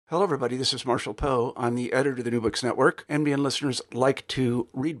Hello, everybody. This is Marshall Poe. I'm the editor of the New Books Network. NBN listeners like to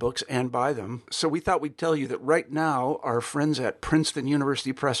read books and buy them. So we thought we'd tell you that right now, our friends at Princeton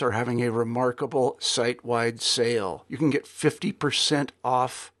University Press are having a remarkable site-wide sale. You can get 50%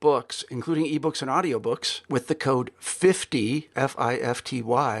 off books, including ebooks and audiobooks, with the code 50,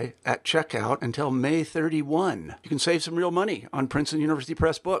 F-I-F-T-Y, at checkout until May 31. You can save some real money on Princeton University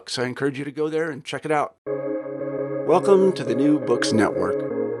Press books. I encourage you to go there and check it out. Welcome to the New Books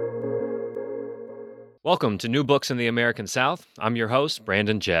Network. Welcome to New Books in the American South. I'm your host,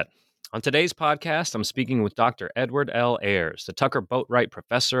 Brandon Jett. On today's podcast, I'm speaking with Dr. Edward L. Ayers, the Tucker Boatwright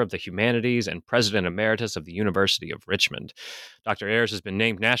Professor of the Humanities and President Emeritus of the University of Richmond. Dr. Ayers has been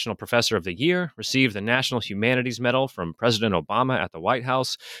named National Professor of the Year, received the National Humanities Medal from President Obama at the White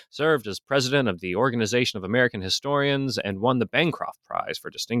House, served as President of the Organization of American Historians, and won the Bancroft Prize for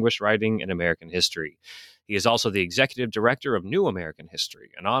Distinguished Writing in American History. He is also the Executive Director of New American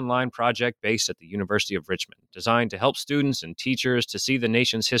History, an online project based at the University of Richmond, designed to help students and teachers to see the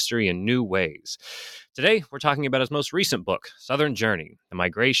nation's history in new ways. Today, we're talking about his most recent book, Southern Journey, The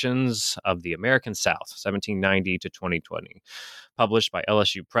Migrations of the American South, 1790 to 2020, published by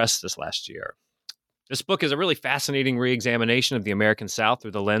LSU Press this last year. This book is a really fascinating re-examination of the American South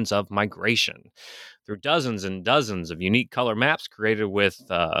through the lens of migration. Through dozens and dozens of unique color maps created with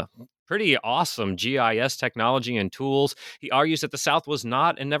pretty awesome GIS technology and tools, he argues that the South was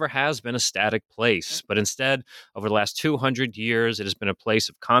not and never has been a static place, but instead, over the last 200 years, it has been a place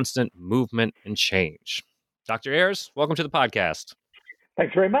of constant movement and change. Dr. Ayers, welcome to the podcast.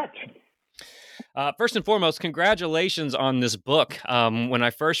 Thanks very much. First and foremost, congratulations on this book. When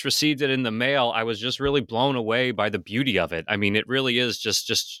I first received it in the mail, I was just really blown away by the beauty of it. I mean, it really is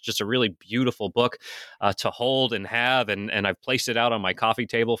just a really beautiful book to hold and have, and I've placed it out on my coffee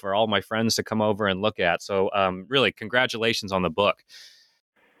table for all my friends to come over and look at. So really, congratulations on the book.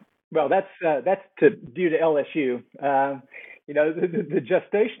 Well, that's due to LSU. The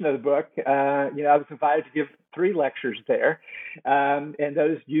gestation of the book, I was invited to give 3 lectures there. And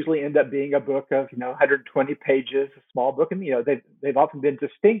those usually end up being a book of, 120 pages, a small book. And, they've often been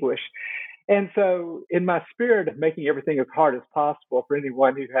distinguished. And so in my spirit of making everything as hard as possible for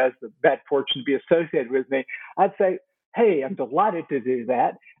anyone who has the bad fortune to be associated with me, I'd say, hey, I'm delighted to do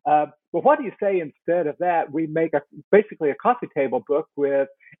that. But what do you say instead of that? We make basically a coffee table book with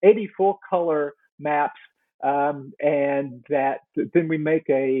 80 full color maps. And that then we make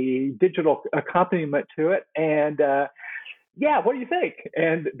a digital accompaniment to it. And what do you think?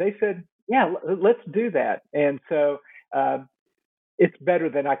 And they said, yeah, let's do that. And so it's better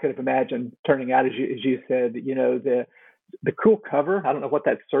than I could have imagined turning out, as you said. The cool cover. I don't know what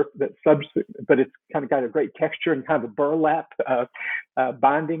that but it's kind of got a great texture and kind of a burlap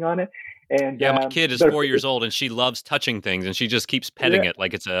binding on it. And yeah, my kid is 4 years old, and she loves touching things, and she just keeps petting it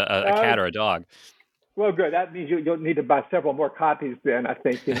like it's a cat or a dog. Well, good. That means you'll need to buy several more copies then, I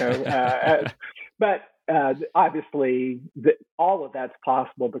think, But obviously, all of that's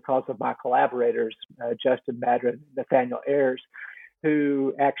possible because of my collaborators, Justin Madrid and Nathaniel Ayers,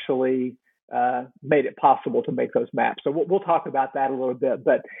 who actually made it possible to make those maps. So we'll talk about that a little bit,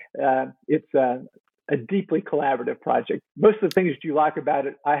 but it's a deeply collaborative project. Most of the things that you like about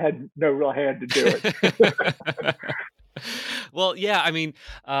it, I had no real hand to do it. Well, yeah, I mean,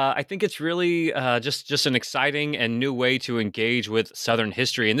 I think it's really just an exciting and new way to engage with Southern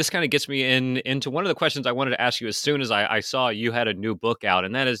history. And this kind of gets me into one of the questions I wanted to ask you as soon as I saw you had a new book out.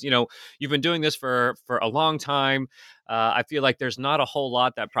 And that is, you've been doing this for a long time. I feel like there's not a whole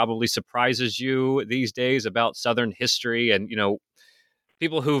lot that probably surprises you these days about Southern history. And,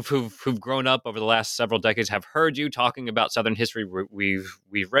 people who've grown up over the last several decades have heard you talking about Southern history. We've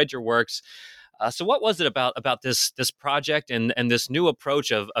read your works. So what was it about this project and this new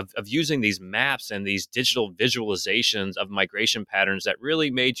approach of using these maps and these digital visualizations of migration patterns that really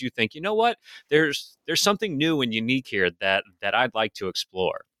made you think, you know what, there's something new and unique here that I'd like to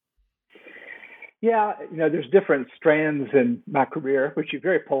explore? Yeah, there's different strands in my career, which you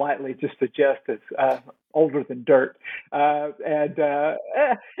very politely just suggest is older than dirt. There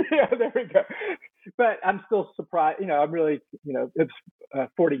we go. But I'm still surprised. I'm really, it's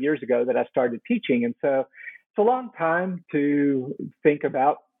 40 years ago that I started teaching. And so it's a long time to think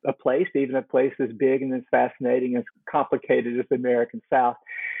about a place, even a place as big and as fascinating, as complicated as the American South.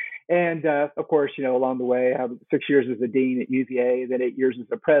 And of course, along the way, I was 6 years as a dean at UVA, then 8 years as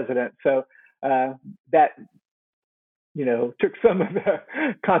a president. So that, took some of the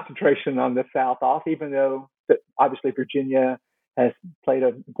concentration on the South off, even though obviously Virginia has played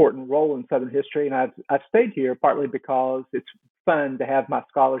an important role in Southern history. And I've stayed here partly because it's fun to have my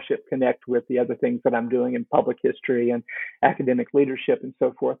scholarship connect with the other things that I'm doing in public history and academic leadership and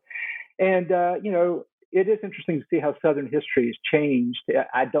so forth. And, it is interesting to see how Southern history has changed.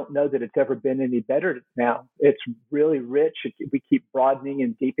 I don't know that it's ever been any better now. It's really rich. We keep broadening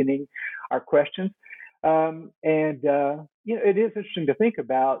and deepening our questions. It is interesting to think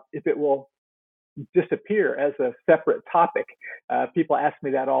about if it will disappear as a separate topic. People ask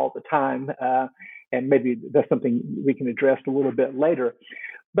me that all the time, and maybe that's something we can address a little bit later.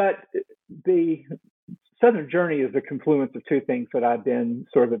 But the Southern journey is a confluence of two things that I've been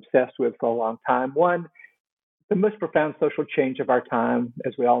sort of obsessed with for a long time. One, the most profound social change of our time,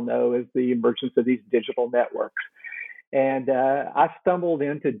 as we all know, is the emergence of these digital networks. And I stumbled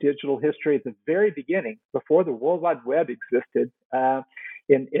into digital history at the very beginning, before the World Wide Web existed,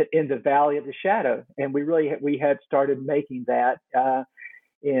 in the Valley of the Shadow. And we had started making that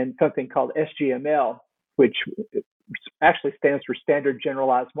in something called SGML, which actually stands for Standard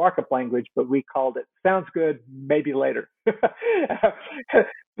Generalized Markup Language, but we called it sounds good, maybe later.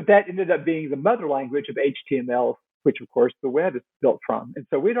 But that ended up being the mother language of HTML, which of course the web is built from. And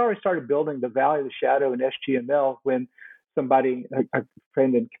so we'd already started building the Valley of the Shadow in SGML when somebody, a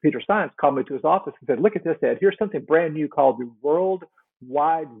friend in computer science, called me to his office and said, "Look at this, Ed. Here's something brand new called the World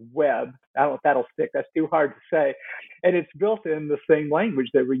Wide Web." I don't know if that'll stick. That's too hard to say. And it's built in the same language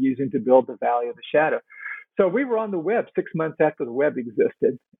that we're using to build the Valley of the Shadow. So we were on the web 6 months after the web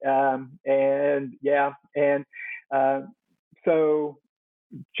existed. So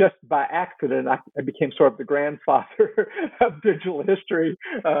just by accident, I became sort of the grandfather of digital history,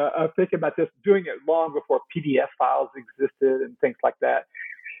 of thinking about this, doing it long before PDF files existed and things like that.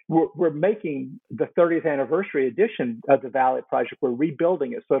 We're making the 30th anniversary edition of the Valley Project. We're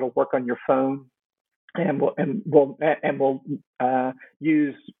rebuilding it so it'll work on your phone, and we'll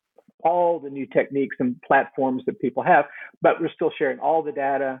use all the new techniques and platforms that people have, but we're still sharing all the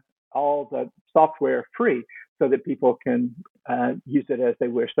data, all the software free, so that people can use it as they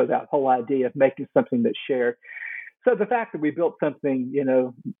wish. So that whole idea of making something that's shared. So the fact that we built something,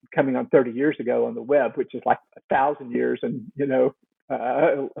 coming on 30 years ago on the web, which is like 1,000 years and,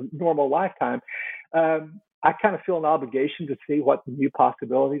 a normal lifetime, I kind of feel an obligation to see what the new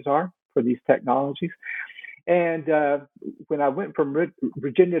possibilities are for these technologies. And when I went from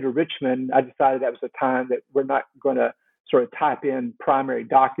Virginia to Richmond, I decided that was a time that we're not going to sort of type in primary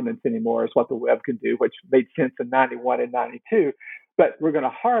documents anymore, is what the web can do, which made sense in 91 and 92. But we're going to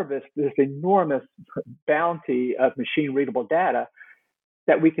harvest this enormous bounty of machine readable data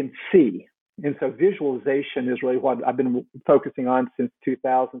that we can see. And so visualization is really what I've been focusing on since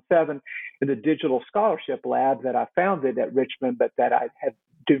 2007 in the Digital Scholarship Lab that I founded at Richmond, but that I have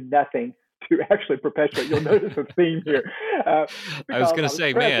do nothing to actually perpetuate. You'll notice a theme here. I was going to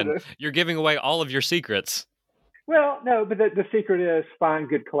say, man, you're giving away all of your secrets. Well, no, but the secret is find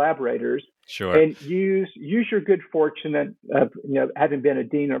good collaborators. Sure. And use your good fortune of having been a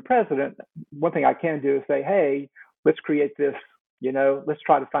dean or president. One thing I can do is say, hey, let's create this. Let's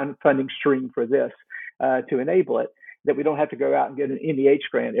try to find a funding stream for this to enable it. That we don't have to go out and get an NEH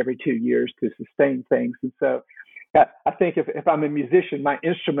grant every 2 years to sustain things. And so I think if I'm a musician, my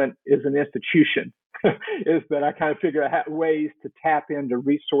instrument is an institution, is that I kind of figure out ways to tap into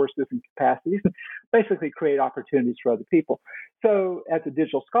resources and capacities and basically create opportunities for other people. So at the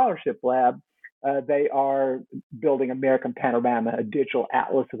Digital Scholarship Lab, they are building American Panorama, a digital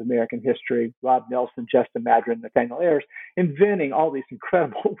atlas of American history. Rob Nelson, Justin Madron, Nathaniel Ayers, inventing all these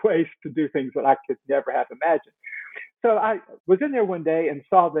incredible ways to do things that I could never have imagined. So I was in there one day and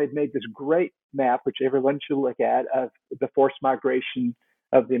saw they'd made this great map, which everyone should look at, of the forced migration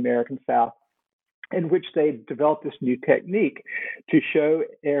of the American South, in which they developed this new technique to show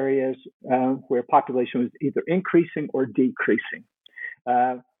areas where population was either increasing or decreasing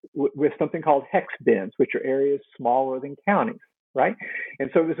with something called hex bins, which are areas smaller than counties, right? And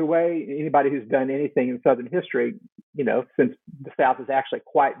so there's a way, anybody who's done anything in Southern history, since the South is actually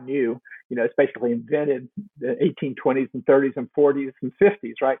quite new, it's basically invented the 1820s and 30s and 40s and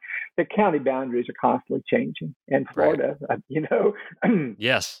 50s, right? The county boundaries are constantly changing. And Florida, right.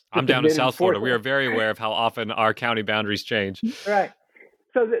 Yes, I'm down in South Florida. We are very aware of how often our county boundaries change. Right.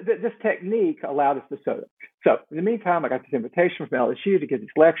 So this technique allowed us to show it. So in the meantime, I got this invitation from LSU to give these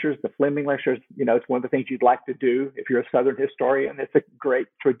lectures, the Fleming lectures. It's one of the things you'd like to do if you're a Southern historian. It's a great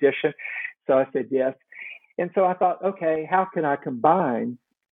tradition. So I said yes. And so I thought, okay, how can I combine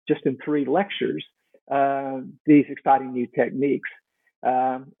just in 3 lectures these exciting new techniques?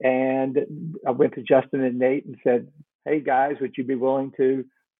 And I went to Justin and Nate and said, hey, guys, would you be willing to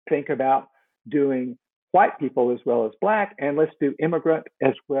think about doing white people as well as Black, and let's do immigrant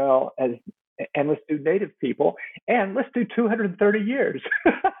as well as and let's do Native people, and let's do 230 years.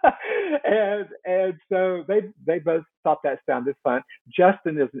 and so they both thought that sounded fun.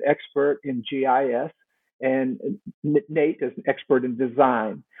 Justin is an expert in GIS, and Nate is an expert in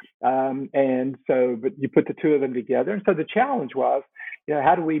design. And so, but you put the two of them together. And so the challenge was,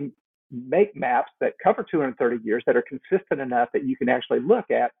 how do we make maps that cover 230 years that are consistent enough that you can actually look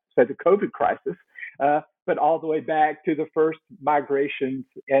at, say, the COVID crisis, but all the way back to the first migrations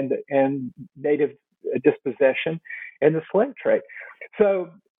and native dispossession and the slave trade. So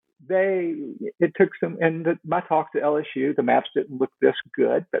it took some, and my talks at LSU, the maps didn't look this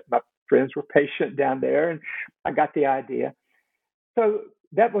good, but my friends were patient down there, and I got the idea. So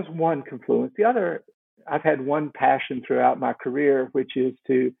that was one confluence. The other, I've had one passion throughout my career, which is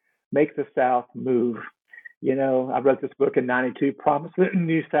to make the South move. I wrote this book in '92, Promise of the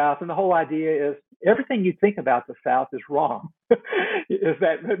New South, and the whole idea is everything you think about the South is wrong. Is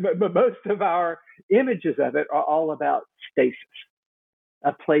that most of our images of it are all about stasis,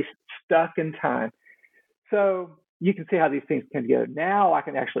 a place stuck in time. So you can see how these things come together. Now I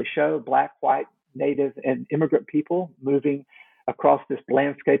can actually show Black, white, Native, and immigrant people moving across this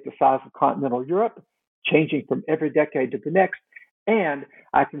landscape the size of continental Europe, changing from every decade to the next. And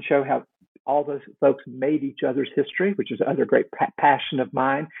I can show how all those folks made each other's history, which is another great passion of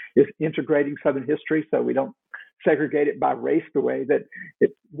mine, is integrating Southern history so we don't segregate it by race the way that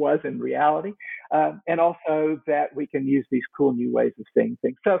it was in reality. And also that we can use these cool new ways of seeing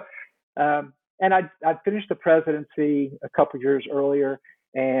things. So, and I finished the presidency a couple of years earlier,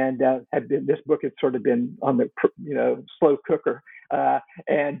 and this book had sort of been on the slow cooker,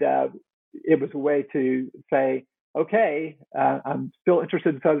 and it was a way to say, okay, I'm still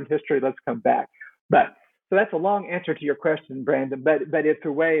interested in Southern history. Let's come back. So that's a long answer to your question, Brandon. But it's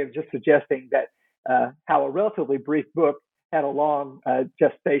a way of just suggesting that how a relatively brief book had a long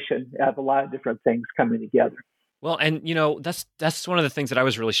gestation of a lot of different things coming together. Well, and that's one of the things that I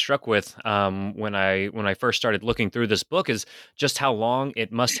was really struck with when I first started looking through this book is just how long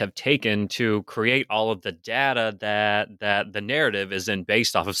it must have taken to create all of the data that the narrative is then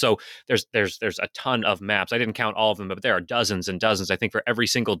based off of. So there's a ton of maps. I didn't count all of them, but there are dozens and dozens. I think for every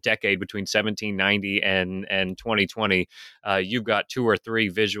single decade between 1790 and 2020, you've got 2 or 3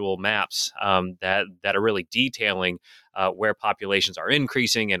 visual maps that are really detailing where populations are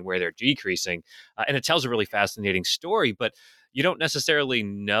increasing and where they're decreasing. And it tells a really fascinating story, but you don't necessarily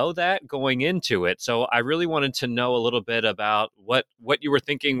know that going into it. So I really wanted to know a little bit about what you were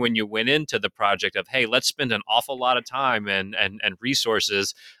thinking when you went into the project of, hey, let's spend an awful lot of time and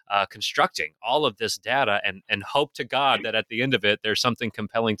resources constructing all of this data and hope to God that at the end of it, there's something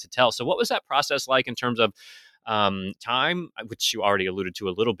compelling to tell. So what was that process like in terms of time, which you already alluded to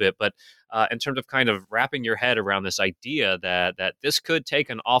a little bit, but in terms of kind of wrapping your head around this idea that this could take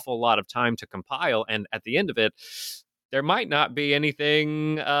an awful lot of time to compile, and at the end of it, there might not be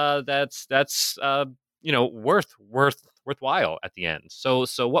anything that's worthwhile at the end. So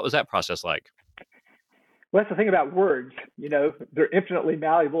what was that process like? Well, that's the thing about words. They're infinitely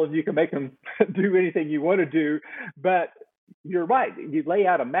malleable, and you can make them do anything you want to do, but you're right. You lay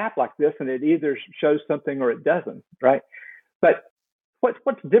out a map like this, and it either shows something or it doesn't, right? But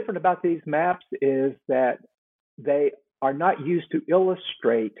what's different about these maps is that they are not used to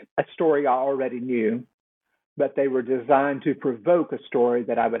illustrate a story I already knew, but they were designed to provoke a story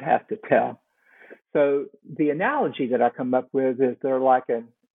that I would have to tell. So the analogy that I come up with is they're like an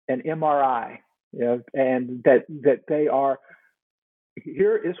MRI, and that they are,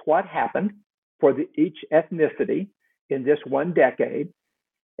 here is what happened for each ethnicity in this one decade,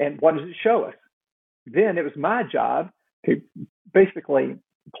 and what does it show us? Then it was my job to basically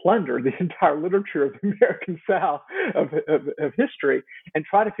plunder the entire literature of the American South of history and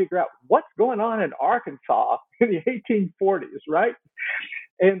try to figure out what's going on in Arkansas in the 1840s, right?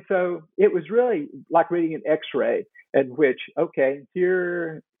 And so it was really like reading an X-ray in which, okay,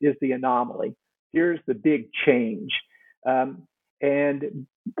 here is the anomaly. Here's the big change. And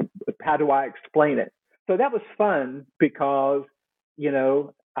how do I explain it? So that was fun because,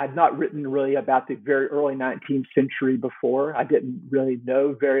 I'd not written really about the very early 19th century before. I didn't really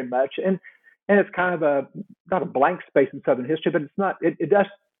know very much. And it's kind of not a blank space in Southern history, but it's not, it does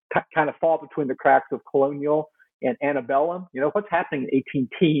kind of fall between the cracks of colonial and antebellum. What's happening in 18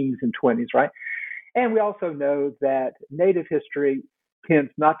 teens and 20s, right? And we also know that Native history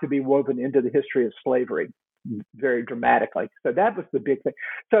tends not to be woven into the history of slavery very dramatically. So that was the big thing.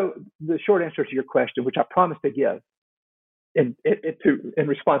 So the short answer to your question, which I promised to give in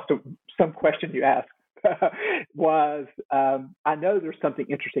response to some question you asked, was I know there's something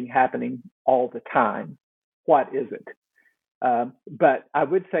interesting happening all the time. What is it? But I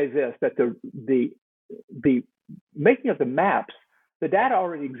would say this, that the making of the maps, the data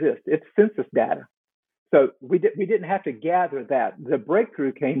already exists. It's census data. So we didn't have to gather that. The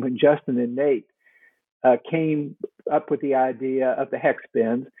breakthrough came when Justin and Nate came up with the idea of the hex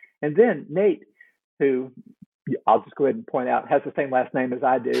bins. And then Nate, who I'll just go ahead and point out has the same last name as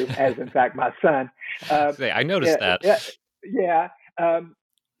I do, as in fact my son. I noticed that. Yeah.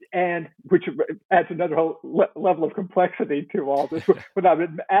 And which adds another whole level of complexity to all this. When I've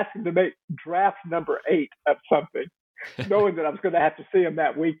been asking to make draft number 8 of something, knowing that I was going to have to see him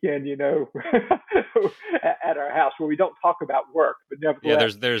that weekend, at our house where we don't talk about work, but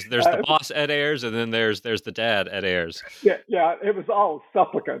nevertheless. Yeah, there's the boss Ed Ayers, and then there's the dad Ed Ayers. Yeah, it was all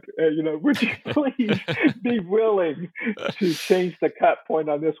supplicant. Would you please be willing to change the cut point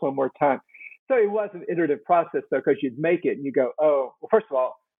on this one more time? So it was an iterative process, though, because you'd make it and you go, oh, well, first of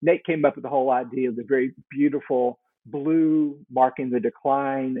all, Nate came up with the whole idea of the very beautiful blue marking the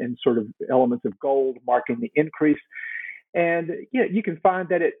decline and sort of elements of gold marking the increase. And you can find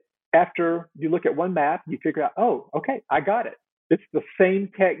that after you look at one map, you figure out, oh, okay, I got it. It's the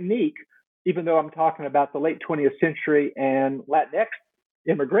same technique, even though I'm talking about the late 20th century and Latinx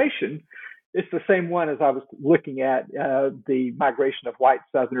immigration. It's the same one as I was looking at the migration of white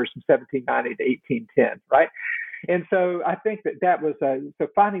Southerners from 1790 to 1810, right? And so I think that was so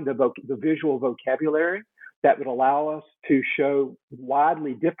finding the visual vocabulary that would allow us to show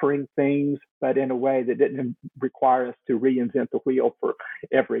widely differing things, but in a way that didn't require us to reinvent the wheel for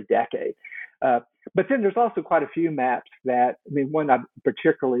every decade. But then there's also quite a few maps that, one I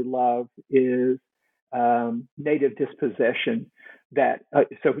particularly love is native dispossession.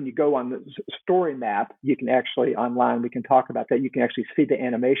 So when you go on the story map, you can actually online, we can talk about that. You can actually see the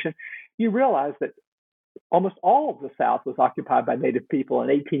animation. You realize that almost all of the South was occupied by Native people in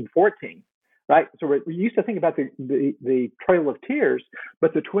 1814. Right, so we used to think about the Trail of Tears,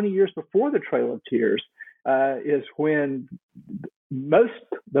 but the 20 years before the Trail of Tears is when most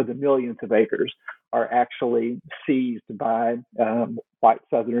of the millions of acres are actually seized by white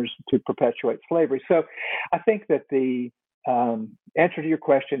Southerners to perpetuate slavery. So I think that the answer to your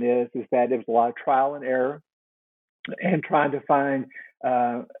question is that there was a lot of trial and error and trying to find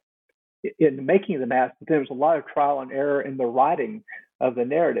in the making of the maps, but there was a lot of trial and error in the writing of the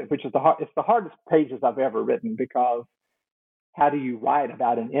narrative, which is it's the hardest pages I've ever written, because how do you write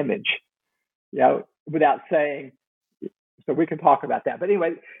about an image, without saying? So we can talk about that. But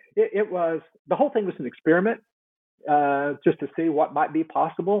anyway, it was, the whole thing was an experiment, just to see what might be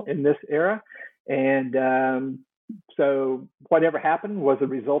possible in this era, and so whatever happened was a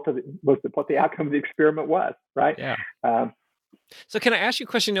result of what the outcome of the experiment was, right? Yeah. So can I ask you a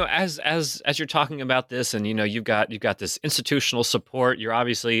question? As you're talking about this, and you've got this institutional support. You're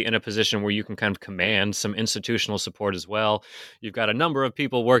obviously in a position where you can kind of command some institutional support as well. You've got a number of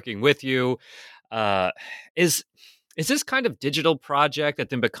people working with you. Is this kind of digital project that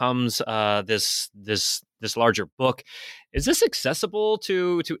then becomes this larger book? Is this accessible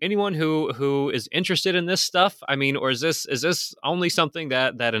to anyone who is interested in this stuff? Or is this only something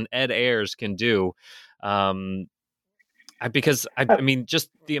that an Ed Ayers can do? Because just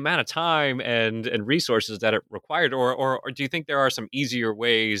the amount of time and resources that it required, or do you think there are some easier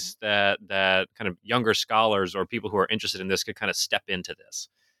ways that kind of younger scholars or people who are interested in this could kind of step into this?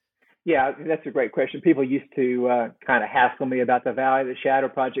 Yeah, that's a great question. People used to kind of hassle me about the Valley of the Shadow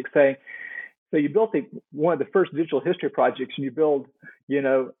project, saying, so you built one of the first digital history projects, and you build,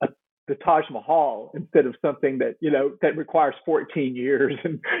 the Taj Mahal instead of something that, that requires 14 years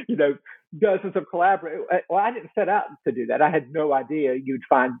and, dozens of collaborators. Well, I didn't set out to do that. I had no idea you'd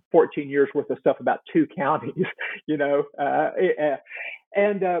find 14 years worth of stuff about 2 counties, but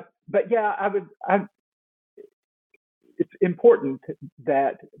yeah, it's important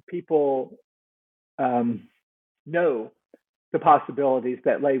that people know the possibilities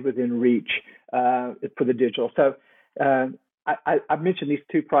that lay within reach for the digital. So I mentioned these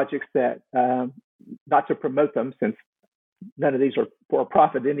 2 projects that, not to promote them since none of these are for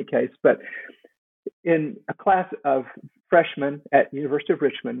profit in any case, but in a class of freshmen at the University of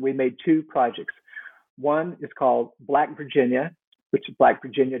Richmond, we made 2 projects. One is called Black Virginia, which is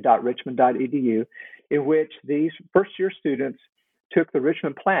blackvirginia.richmond.edu, in which these first-year students took the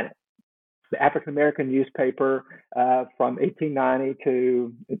Richmond Planet, the African-American newspaper from 1890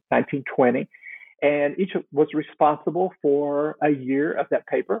 to 1920, and each was responsible for a year of that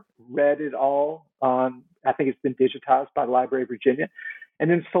paper, read it all on, I think it's been digitized by the Library of Virginia,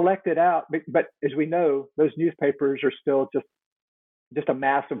 and then selected out. But as we know, those newspapers are still just a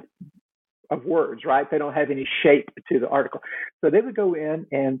mass of words, right? They don't have any shape to the article. So they would go in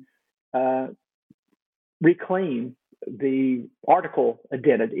and reclaim the article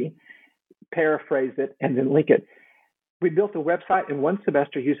identity, paraphrase it, and then link it. We built a website in one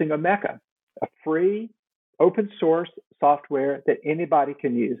semester using Omeka, a free open source software that anybody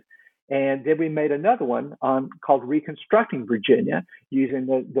can use. And then we made another one called Reconstructing Virginia using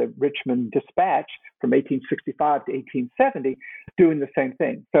the Richmond Dispatch from 1865 to 1870, doing the same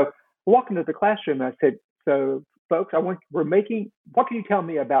thing. So I walked into the classroom and I said, so folks, what can you tell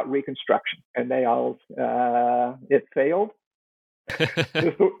me about Reconstruction? And they all, it failed.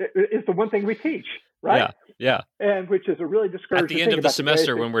 It's the one thing we teach, right? Yeah. And which is a really discouraging thing. At the end of the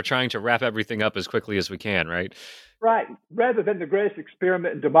semester when we're trying to wrap everything up as quickly as we can, right? Right. Rather than the greatest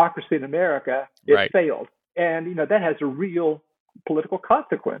experiment in democracy in America, it failed. And, that has a real political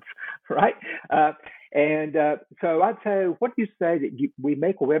consequence, right? So I'd say, what do you say that we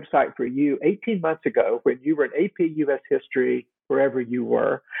make a website for you 18 months ago when you were in AP US History, wherever you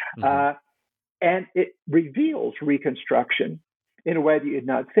were, and it reveals Reconstruction in a way that you had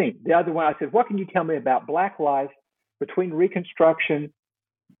not seen. The other one, I said, what can you tell me about Black life between Reconstruction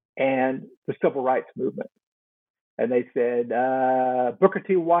and the Civil Rights Movement? And they said, Booker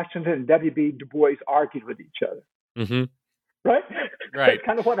T. Washington and W.B. Du Bois argued with each other. Mm-hmm. Right? Right.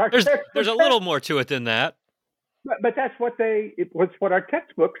 Kind of what our there's a little more to it than that. But that's what what our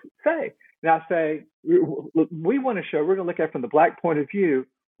textbooks say. And I say, we want to show, we're going to look at from the Black point of view,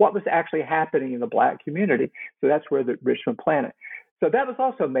 what was actually happening in the Black community. So that's where the Richmond Planet. So that was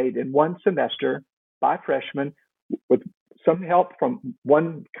also made in one semester by freshmen with some help from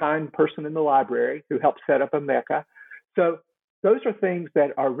one kind person in the library who helped set up Omeka. So those are things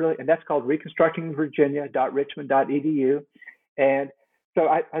that are really, and that's called reconstructingvirginia.richmond.edu. And so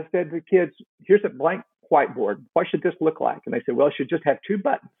I said to the kids, here's a blank whiteboard. What should this look like? And they said, well, it should just have two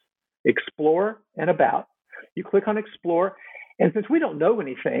buttons, Explore and About. You click on Explore. And since we don't know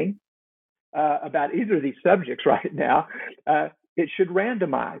anything about either of these subjects right now, it should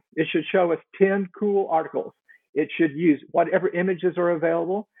randomize. It should show us 10 cool articles. It should use whatever images are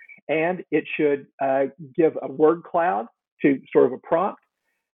available, and it should give a word cloud to sort of a prompt,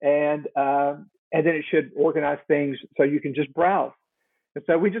 and then it should organize things so you can just browse. And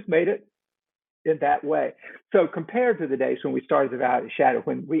so we just made it in that way. So compared to the days when we started the Valley of the Shadow,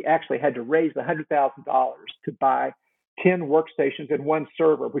 when we actually had to raise $100,000 to buy 10 workstations and one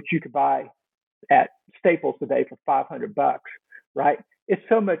server, which you could buy at Staples today for $500, right? It's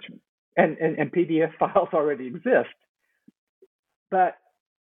so much, and PDF files already exist. But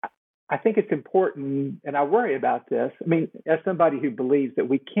I think it's important, and I worry about this. I mean, as somebody who believes that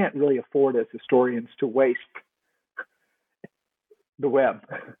we can't really afford as historians to waste the web.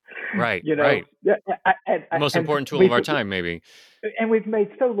 Right, right. Most important tool of our time, maybe. And we've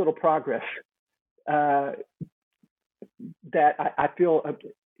made so little progress that I feel,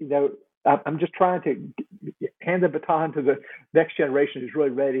 I'm just trying to hand the baton to the next generation who's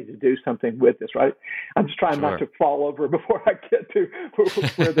really ready to do something with this, right? I'm just trying not to fall over before I get to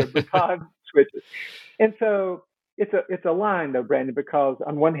where the baton switches. And so it's a line, though, Brandon, because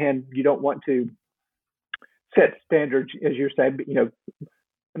on one hand, you don't want to set standards, as you're saying, but,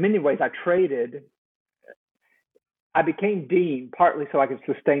 in many ways, I became dean partly so I could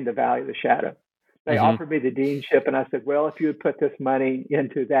sustain the Valley of the Shadow. They offered me the deanship, and I said, well, if you would put this money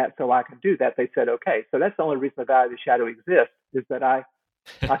into that so I can do that, they said, okay. So that's the only reason the Valley of the Shadow exists, is that I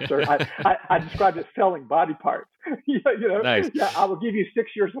described it as selling body parts. Nice. Yeah, I will give you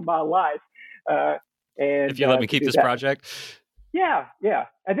 6 years of my life. And if you let me keep this project. Yeah.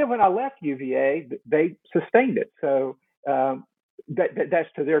 And then when I left UVA, they sustained it. So that's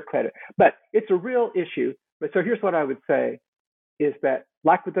to their credit. But it's a real issue. But so here's what I would say is that,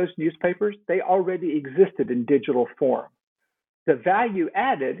 like with those newspapers, they already existed in digital form. The value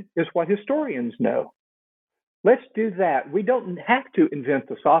added is what historians know. Let's do that. We don't have to invent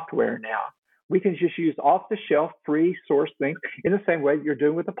the software now. We can just use off-the-shelf, free source things in the same way you're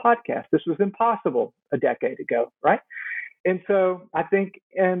doing with a podcast. This was impossible a decade ago, right? And so I think,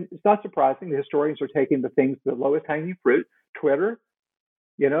 and it's not surprising, the historians are taking the things, the lowest hanging fruit, Twitter,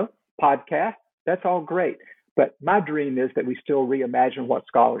 podcast, that's all great. But my dream is that we still reimagine what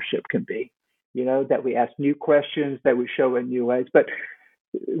scholarship can be, that we ask new questions, that we show in new ways. But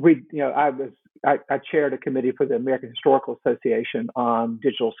I chaired a committee for the American Historical Association on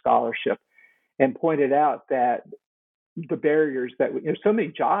digital scholarship and pointed out that the barriers that so many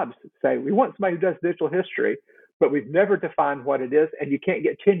jobs say we want somebody who does digital history, but we've never defined what it is, and you can't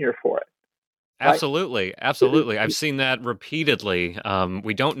get tenure for it. Absolutely. Absolutely. I've seen that repeatedly.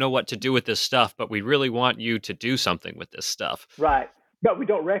 We don't know what to do with this stuff, but we really want you to do something with this stuff. Right. But we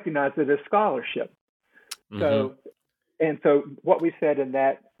don't recognize it as scholarship. So what we said in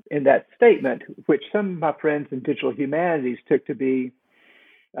that in that statement, which some of my friends in digital humanities took to be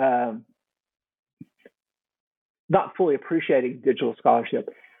um, not fully appreciating digital scholarship.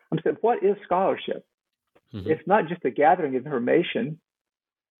 I'm saying, what is scholarship? Mm-hmm. It's not just a gathering of information,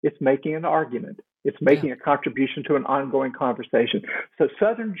 it's making an argument. It's making a contribution to an ongoing conversation. So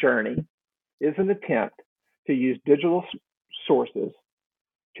Southern Journey is an attempt to use digital sources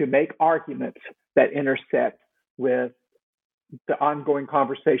to make arguments that intersect with the ongoing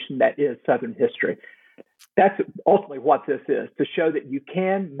conversation that is Southern history. That's ultimately what this is, to show that you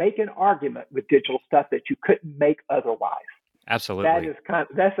can make an argument with digital stuff that you couldn't make otherwise. Absolutely.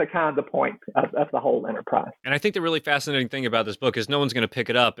 That's the kind of the point of the whole enterprise. And I think the really fascinating thing about this book is no one's going to pick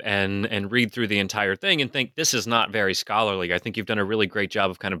it up and read through the entire thing and think this is not very scholarly. I think you've done a really great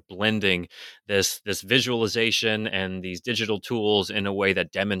job of kind of blending this visualization and these digital tools in a way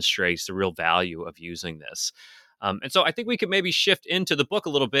that demonstrates the real value of using this. And so I think we could maybe shift into the book a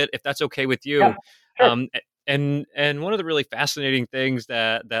little bit, if that's okay with you. Yeah, sure. And one of the really fascinating things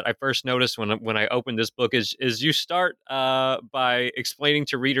that I first noticed when I opened this book is you start by explaining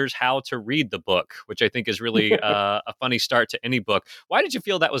to readers how to read the book, which I think is really a funny start to any book. Why did you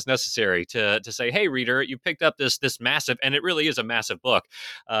feel that was necessary to say, hey, reader, you picked up this massive, and it really is a massive book.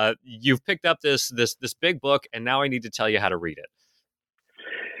 You've picked up this big book, and now I need to tell you how to read it.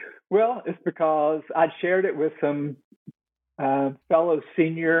 Well, it's because I'd shared it with some fellow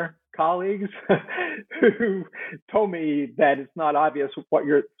senior colleagues who told me that it's not obvious how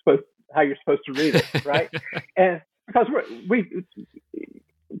you're supposed to read it, right? And because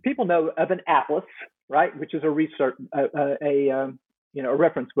people know of an atlas, right, which is a research a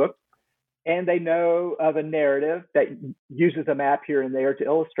reference book, and they know of a narrative that uses a map here and there to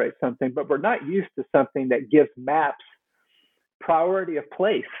illustrate something, but we're not used to something that gives maps priority of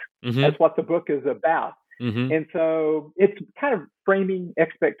place. Mm-hmm. That's what the book is about. Mm-hmm. And so it's kind of framing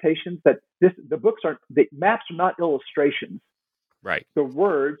expectations that the maps are not illustrations. Right. The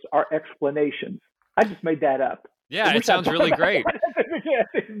words are explanations. I just made that up. Yeah, it sounds really great.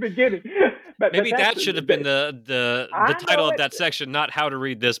 At the beginning. Maybe that should have been the title of that section, not how to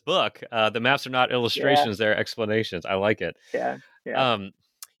read this book. The maps are not illustrations, they're explanations. I like it. Yeah.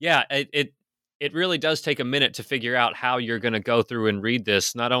 It really does take a minute to figure out how you're going to go through and read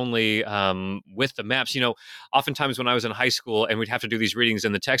this, not only with the maps. Oftentimes when I was in high school and we'd have to do these readings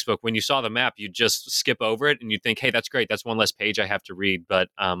in the textbook, when you saw the map, you'd just skip over it and you'd think, hey, that's great. That's one less page I have to read. But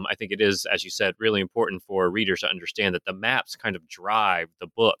I think it is, as you said, really important for readers to understand that the maps kind of drive the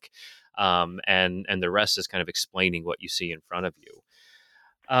book, and the rest is kind of explaining what you see in front of you.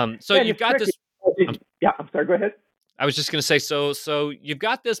 So you've got this. I'm sorry, go ahead. I was just going to say, so you've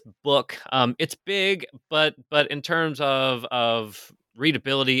got this book. It's big, but in terms of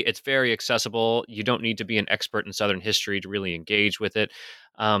readability, it's very accessible. You don't need to be an expert in Southern history to really engage with it.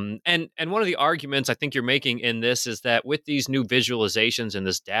 And one of the arguments I think you're making in this is that with these new visualizations and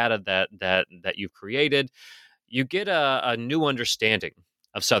this data that you've created, you get a new understanding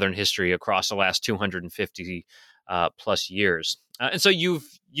of Southern history across the last 250 plus years. And so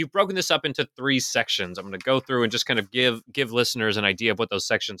you've broken this up into 3 sections. I'm going to go through and just kind of give listeners an idea of what those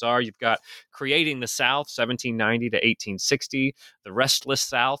sections are. You've got Creating the South, 1790 to 1860, The Restless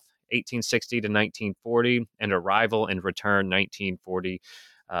South, 1860 to 1940, and Arrival and Return, 1940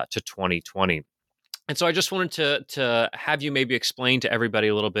 to 2020. And so I just wanted to have you maybe explain to everybody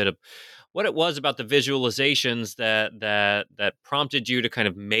a little bit of what it was about the visualizations that prompted you to kind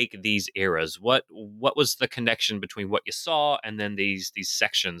of make these eras. What was the connection between what you saw and then these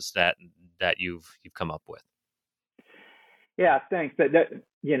sections that you've come up with? Yeah, thanks. That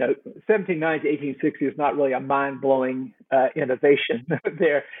 1790 to 1860 is not really a mind-blowing innovation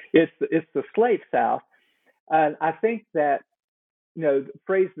there. It's the slave South. I think that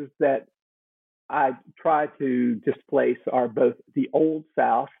phrases that I try to displace are both the Old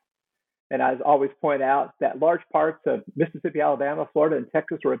South, and I always point out that large parts of Mississippi, Alabama, Florida, and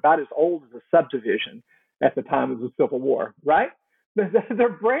Texas were about as old as a subdivision at the time of the Civil War, right?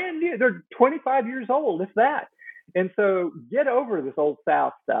 They're brand new. They're 25 years old, if that. And so get over this Old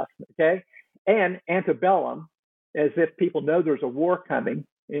South stuff, okay? And antebellum, as if people know there's a war coming.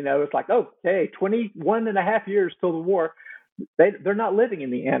 It's like, okay, 21 and a half years till the war. They're not living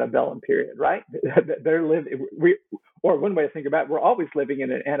in the antebellum period, right? They're living. Or one way to think about it, we're always living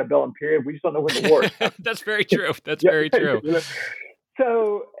in an antebellum period. We just don't know when the war is coming. That's very true. That's very true.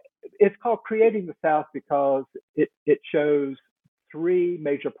 So it's called Creating the South because it shows 3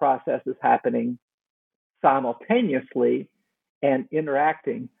 major processes happening simultaneously and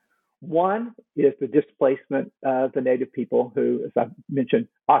interacting. One is the displacement of the native people who, as I mentioned,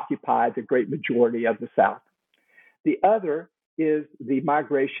 occupied the great majority of the South. The other is the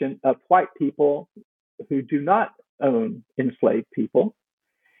migration of white people who do not own enslaved people,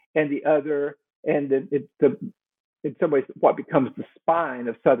 and the other, in some ways, what becomes the spine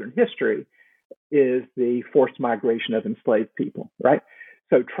of Southern history is the forced migration of enslaved people, right?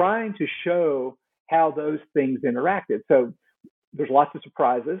 So trying to show how those things interacted. So there's lots of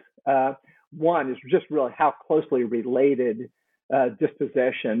surprises. One is just really how closely related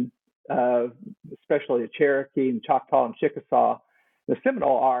dispossession, especially the Cherokee and Choctaw and Chickasaw, the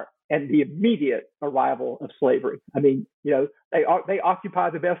Seminole are, and the immediate arrival of slavery. I mean, they occupy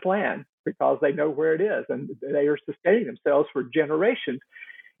the best land because they know where it is, and they are sustaining themselves for generations.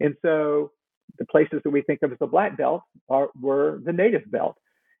 And so the places that we think of as the Black Belt were the Native Belt.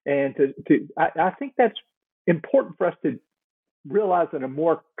 And I think that's important for us to realize in a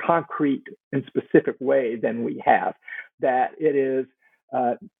more concrete and specific way than we have, that it is,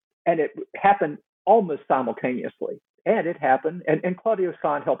 and it happened almost simultaneously. And it happened, and Claudio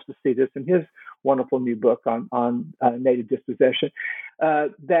San helps us see this in his wonderful new book on native dispossession,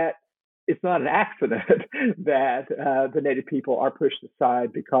 that it's not an accident that the native people are pushed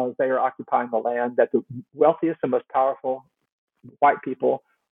aside because they are occupying the land that the wealthiest and most powerful white people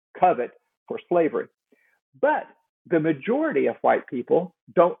covet for slavery. But the majority of white people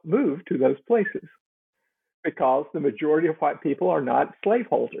don't move to those places because the majority of white people are not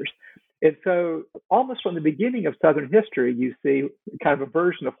slaveholders. And so almost from the beginning of Southern history, you see kind of a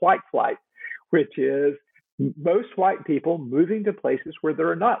version of white flight, which is most white people moving to places where there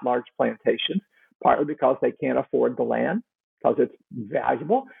are not large plantations, partly because they can't afford the land, because it's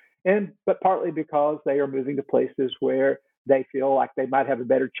valuable, but partly because they are moving to places where they feel like they might have a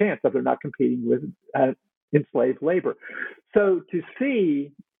better chance if they're not competing with enslaved labor. So to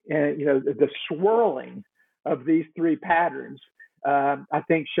see, the swirling of these three patterns, I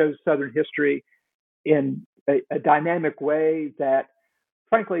think shows Southern history in a dynamic way that,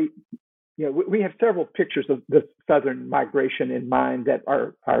 frankly, we have several pictures of the Southern migration in mind that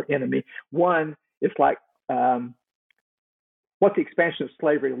are our enemy. One is like what the expansion of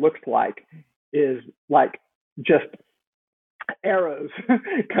slavery looks like is like just arrows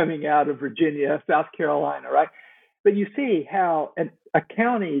coming out of Virginia, South Carolina, right? But you see how a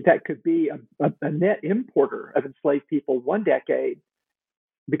county that could be a net importer of enslaved people one decade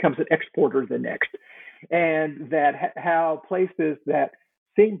becomes an exporter the next. And that how places that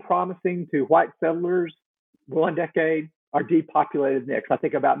seem promising to white settlers one decade are depopulated next. I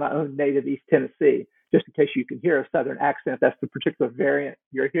think about my own native East Tennessee, just in case you can hear a Southern accent. That's the particular variant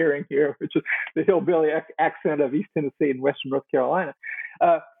you're hearing here, which is the hillbilly accent of East Tennessee and Western North Carolina.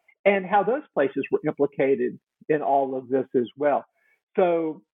 And how those places were implicated in all of this as well.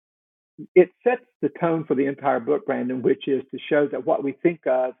 So it sets the tone for the entire book, Brandon, which is to show that what we think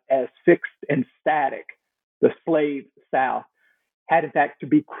of as fixed and static, the slave South, had in fact to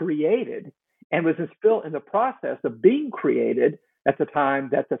be created and was still in the process of being created at the time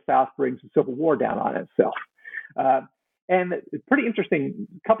that the South brings the Civil War down on itself. And it's pretty interesting,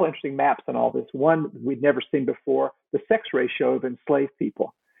 a couple interesting maps on all this. One we'd never seen before, the sex ratio of enslaved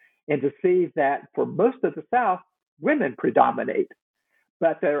people. And to see that for most of the South, women predominate.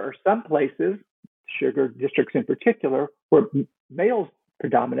 But there are some places, sugar districts in particular, where males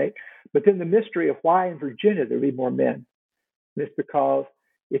predominate. But then the mystery of why in Virginia there be more men. And it's because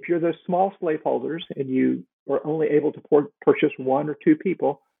if you're those small slaveholders and you are only able to purchase one or two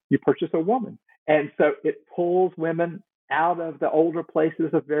people, you purchase a woman. And so it pulls women out of the older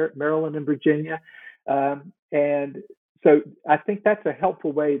places of Maryland and Virginia. And so I think that's a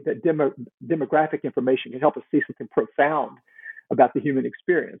helpful way that demographic information can help us see something profound about the human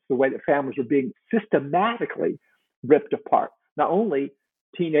experience, the way that families are being systematically ripped apart, not only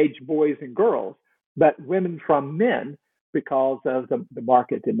teenage boys and girls, but women from men because of the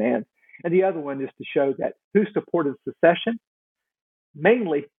market demands. And the other one is to show that who supported secession,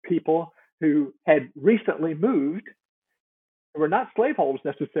 mainly people who had recently moved, who were not slaveholders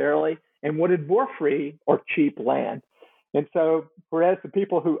necessarily, and wanted more free or cheap land. And so, whereas the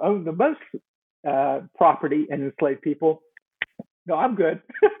people who owned the most property and enslaved people, no, I'm good.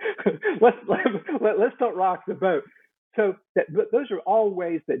 let's don't rock the boat. So those are all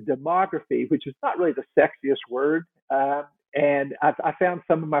ways that demography, which is not really the sexiest word, and I found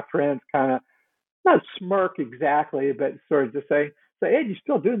some of my friends kind of not smirk exactly, but sort of just say, "Hey, you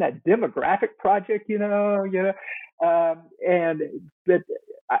still doing that demographic project?" And that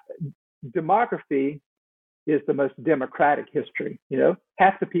demography is the most democratic history.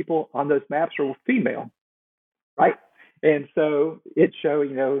 Half the people on those maps are female, right? And so it shows,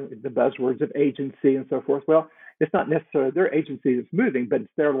 the buzzwords of agency and so forth. Well, it's not necessarily their agency that's moving, but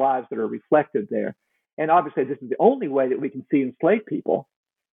it's their lives that are reflected there. And obviously, this is the only way that we can see enslaved people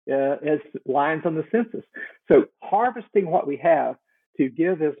as lines on the census. So harvesting what we have to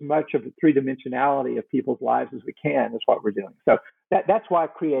give as much of the three-dimensionality of people's lives as we can is what we're doing. So that's why I'm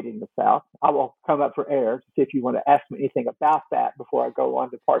creating the South. I will come up for air to see if you want to ask me anything about that before I go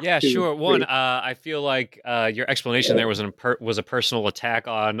on to part Yeah, two. sure. One, I feel like your explanation there was a personal attack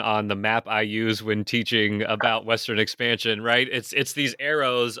on the map I use when teaching about Western expansion. Right? It's these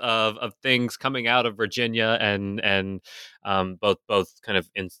arrows of things coming out of Virginia and both kind of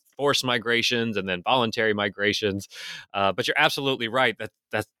enforced migrations and then voluntary migrations. But you're absolutely right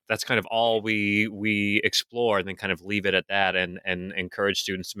that's kind of all we explore, and then kind of leave it at that, and encourage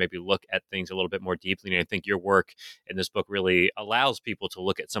students to maybe look at things a little bit more deeply. And I think your work in this book really allows people to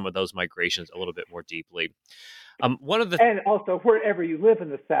look at some of those migrations a little bit more deeply. And also, wherever you live in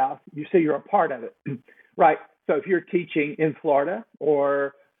the South, you see you're a part of it, right? So if you're teaching in Florida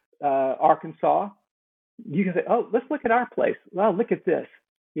or Arkansas, you can say, "Oh, let's look at our place. Well, look at this."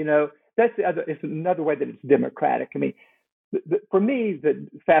 That's the other. It's another way that it's democratic. I mean, for me, the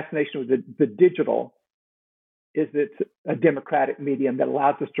fascination with the digital is that it's a democratic medium that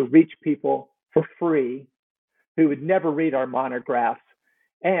allows us to reach people for free who would never read our monographs,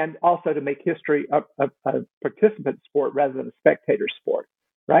 and also to make history a participant sport rather than a spectator sport,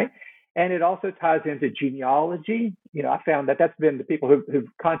 right? And it also ties into genealogy. I found that that's been the people who've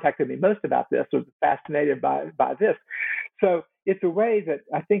contacted me most about this, are fascinated by this. So it's a way that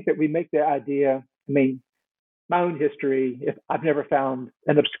I think that we make the idea, I mean, my own history, if I've never found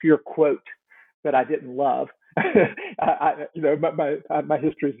an obscure quote that I didn't love. My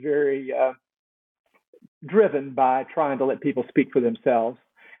history is very driven by trying to let people speak for themselves,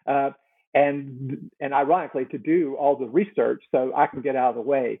 and ironically, to do all the research so I can get out of the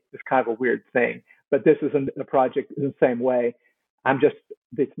way is kind of a weird thing. But this is a project in the same way.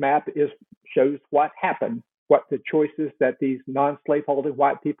 This map shows what happened, what the choices that these non-slaveholding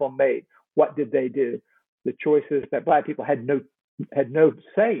white people made. What did they do? The choices that Black people had no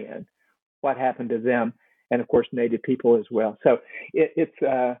say in. What happened to them, and of course, Native people as well. So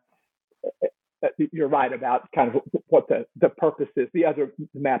you're right about kind of what the purpose is. The other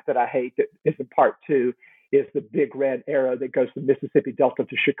map that I hate that is in part two is the big red arrow that goes from Mississippi Delta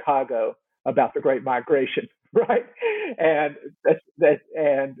to Chicago about the Great Migration, right? And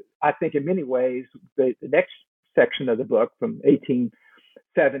and I think in many ways the next section of the book from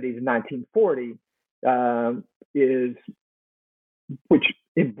 1870 to 1940 which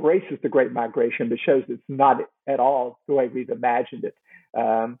embraces the Great Migration, but shows it's not at all the way we've imagined it.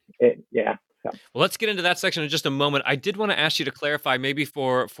 Well, let's get into that section in just a moment. I did want to ask you to clarify, maybe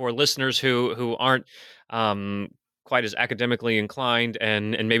for listeners who aren't quite as academically inclined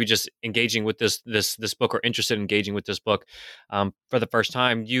and maybe just engaging with this book, or interested in engaging with this book for the first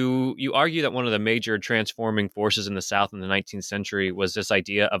time. You argue that one of the major transforming forces in the South in the 19th century was this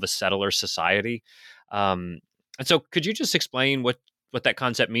idea of a settler society. And so could you just explain what that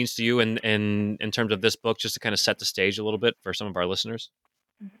concept means to you and in terms of this book, just to kind of set the stage a little bit for some of our listeners?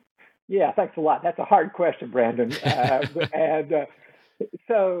 Yeah, thanks a lot. That's a hard question, Brandon.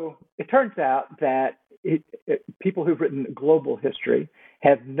 So it turns out that people who've written global history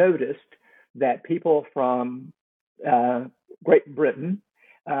have noticed that people from Great Britain,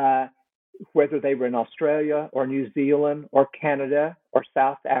 whether they were in Australia or New Zealand or Canada or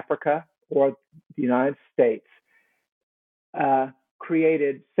South Africa or the United States,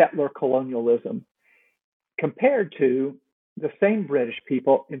 created settler colonialism compared to the same British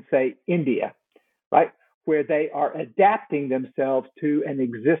people in, say, India, right, where they are adapting themselves to an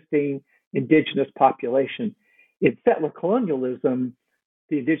existing indigenous population. In settler colonialism,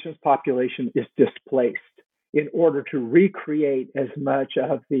 the indigenous population is displaced in order to recreate as much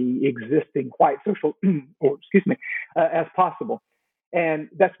of the existing white social, as possible. And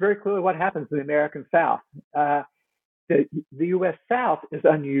that's very clearly what happens in the American South. The U.S. South is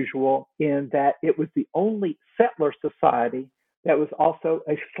unusual in that it was the only settler society that was also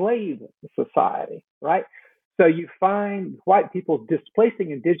a slave society, right? So you find white people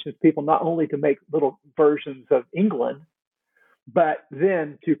displacing indigenous people not only to make little versions of England, but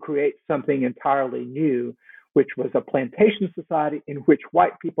then to create something entirely new, which was a plantation society in which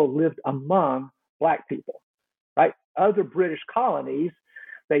white people lived among Black people, right? Other British colonies,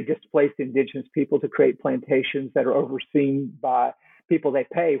 they displaced indigenous people to create plantations that are overseen by people they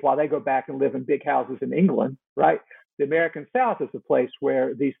pay while they go back and live in big houses in England, right? The American South is a place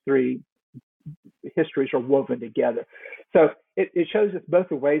where these three histories are woven together. So it shows us both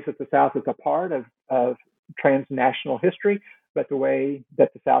the ways that the South is a part of transnational history, but the way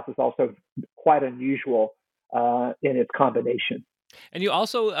that the South is also quite unusual in its combination. And you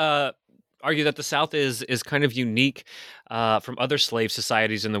also argue that the South is kind of unique from other slave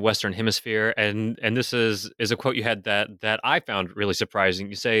societies in the Western Hemisphere, and this is a quote you had that I found really surprising.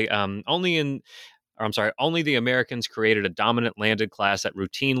 You say only the Americans created a dominant landed class that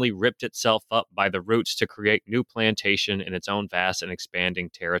routinely ripped itself up by the roots to create new plantation in its own vast and expanding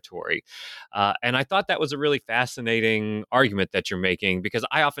territory. And I thought that was a really fascinating argument that you're making, because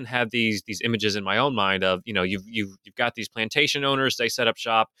I often have these images in my own mind of, you've got these plantation owners, they set up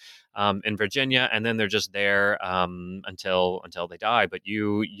shop in Virginia, and then they're just there until they die. But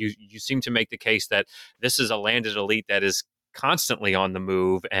you seem to make the case that this is a landed elite that is constantly on the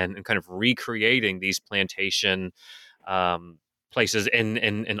move and kind of recreating these plantation places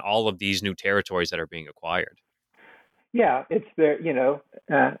in all of these new territories that are being acquired. Yeah, it's there.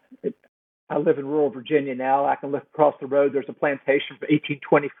 I live in rural Virginia now. I can look across the road. There's a plantation from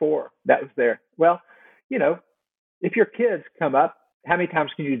 1824 that was there. Well, if your kids come up, how many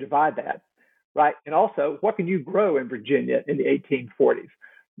times can you divide that, right? And also, what can you grow in Virginia in the 1840s?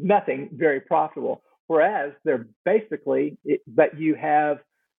 Nothing very profitable. Whereas they're basically, but you have,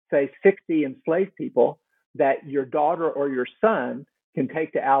 say, 60 enslaved people that your daughter or your son can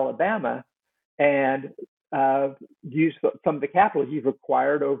take to Alabama and use some of the capital you've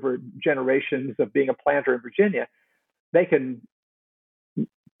acquired over generations of being a planter in Virginia. They can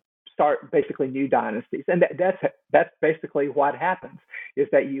start basically new dynasties. And that's basically what happens, is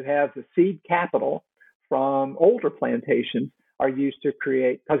that you have the seed capital from older plantations are used to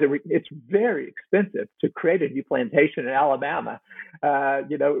create, because it's very expensive to create a new plantation in Alabama.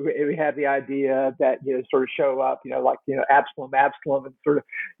 We have the idea that, sort of show up, Absalom, and sort of,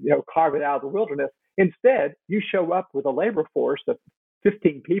 carve it out of the wilderness. Instead, you show up with a labor force of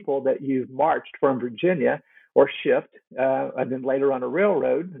 15 people that you've marched from Virginia or shipped, and then later on a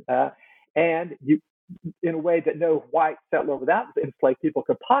railroad, and you, in a way that no white settler without enslaved people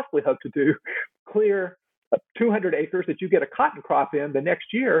could possibly hope to do, clear 200 acres that you get a cotton crop in the next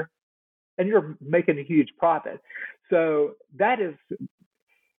year, and you're making a huge profit. So that is,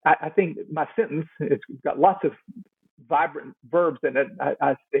 I think my sentence, it's got lots of vibrant verbs in it,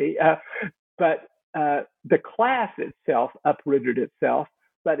 I see, but the class itself uprooted itself,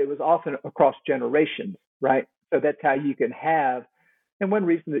 but it was often across generations, right? So that's how you can have, and one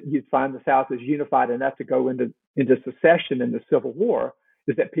reason that you'd find the South is unified enough to go into secession in the Civil War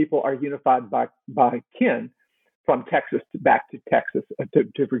is that people are unified by kin, from Texas back to Texas,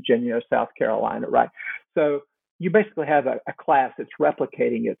 to Virginia or South Carolina, right? So you basically have a class that's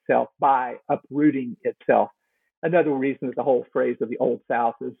replicating itself by uprooting itself. Another reason that the whole phrase of the Old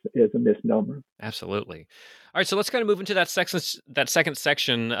South is a misnomer. Absolutely. All right, so let's kind of move into that second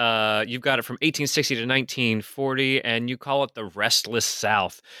section. You've got it from 1860 to 1940, and you call it the Restless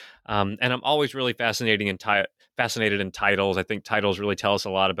South. And I'm always really fascinated in titles. I think titles really tell us a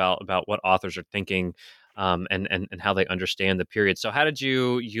lot about what authors are thinking, and how they understand the period. So how did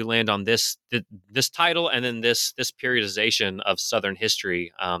you land on this title and then this periodization of Southern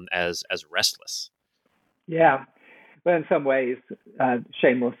history as restless? Yeah, but in some ways,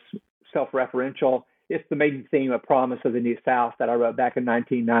 shameless, self-referential. It's the maiden theme of Promise of the New South that I wrote back in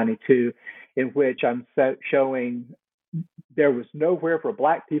 1992, in which I'm showing there was nowhere for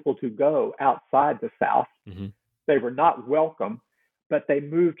Black people to go outside the South. Mm-hmm. They were not welcome, but they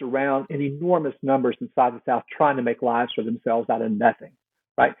moved around in enormous numbers inside the South, trying to make lives for themselves out of nothing,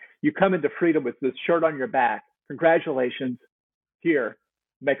 right? You come into freedom with this shirt on your back. Congratulations. Here,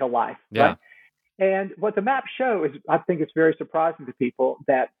 make a life, yeah. Right? And what the maps show is, I think it's very surprising to people,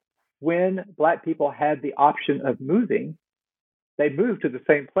 that when Black people had the option of moving, they moved to the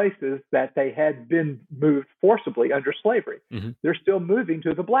same places that they had been moved forcibly under slavery. Mm-hmm. They're still moving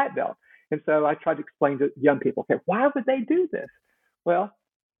to the Black Belt. And so I tried to explain to young people, okay, why would they do this? Well,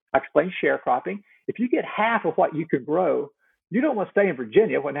 I explained sharecropping. If you get half of what you can grow, you don't want to stay in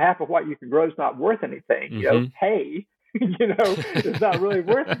Virginia when half of what you can grow is not worth anything. Mm-hmm. Hay, it's not really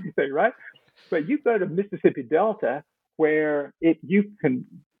worth anything, right? But you go to Mississippi Delta, where you can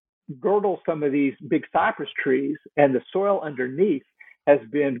girdle some of these big cypress trees, and the soil underneath has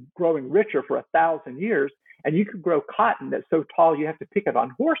been growing richer for 1,000 years, and you can grow cotton that's so tall you have to pick it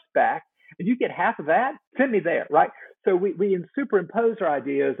on horseback, and you get half of that. Send me there, right? So we superimpose our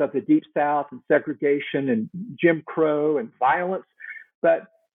ideas of the Deep South and segregation and Jim Crow and violence, but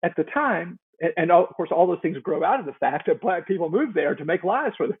at the time, and of course, all those things grow out of the fact that Black people moved there to make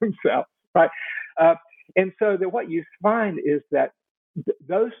lives for themselves. Right, and so that what you find is that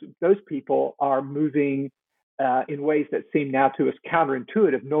those people are moving in ways that seem now to us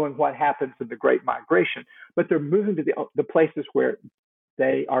counterintuitive, knowing what happens in the Great Migration. But they're moving to the places where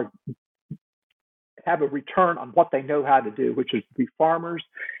they are have a return on what they know how to do, which is to be farmers,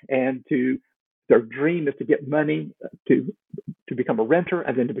 and their dream is to get money to become a renter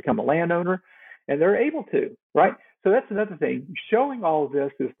and then to become a landowner, and they're able to, right? So that's another thing. Showing all of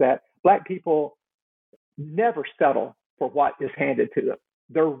this is that Black people never settle for what is handed to them.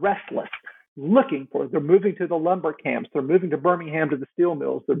 They're restless, they're moving to the lumber camps, they're moving to Birmingham to the steel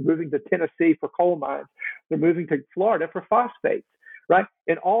mills, they're moving to Tennessee for coal mines, they're moving to Florida for phosphates, right?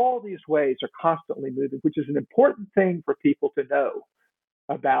 And all these ways are constantly moving, which is an important thing for people to know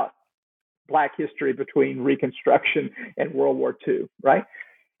about Black history between Reconstruction and World War II, right?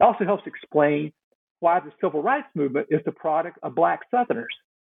 It also helps explain why the Civil Rights Movement is the product of Black Southerners,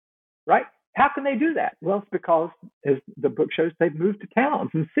 right? How can they do that? Well, it's because, as the book shows, they've moved to towns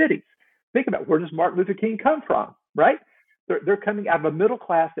and cities. Think about, where does Martin Luther King come from, right? They're coming out of a middle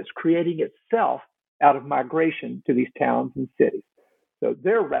class that's creating itself out of migration to these towns and cities. So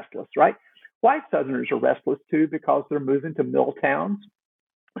they're restless, right? White Southerners are restless too, because they're moving to mill towns.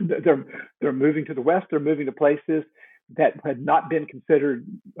 They're moving to the West. They're moving to places that had not been considered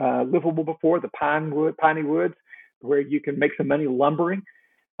livable before, the piney woods, where you can make some money lumbering.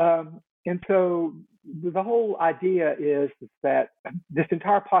 And so the whole idea is that this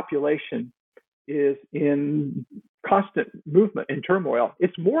entire population is in constant movement and turmoil.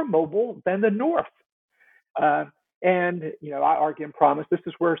 It's more mobile than the North. And, I argue and promise this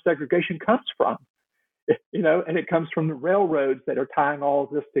is where segregation comes from, and it comes from the railroads that are tying all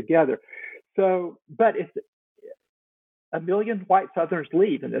of this together. So, but if 1 million white Southerners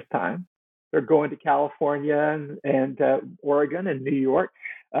leave in this time, they're going to California and Oregon and New York,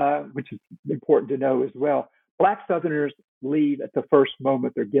 which is important to know as well. Black Southerners leave at the first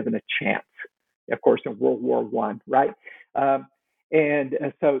moment they're given a chance, of course, in World War I, right? And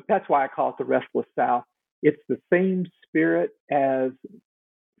so that's why I call it the Restless South. It's the same spirit as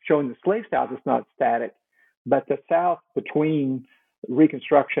showing the slave South is not static, but the South between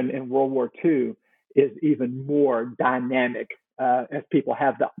Reconstruction and World War II is even more dynamic as people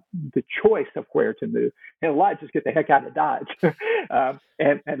have the choice of where to move. And a lot just get the heck out of Dodge.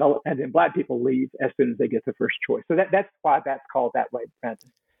 and then Black people leave as soon as they get the first choice. So that's why that's called that way,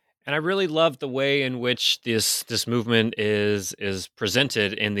 Brandon. And I really love the way in which this movement is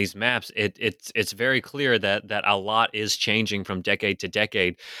presented in these maps. It's very clear that a lot is changing from decade to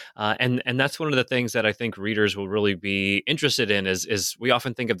decade, and that's one of the things that I think readers will really be interested in. Is we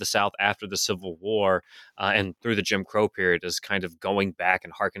often think of the South after the Civil War and through the Jim Crow period as kind of going back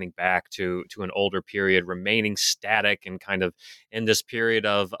and harkening back to an older period, remaining static and kind of in this period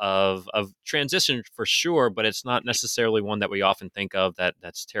of transition for sure, but it's not necessarily one that we often think of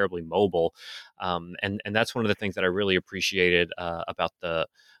that's terribly mobile, and that's one of the things that I really appreciated about the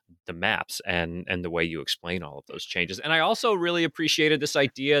maps and the way you explain all of those changes. And I also really appreciated this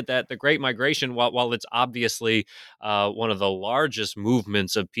idea that the Great Migration, while it's obviously one of the largest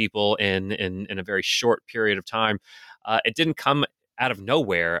movements of people in a very short period of time, it didn't come out of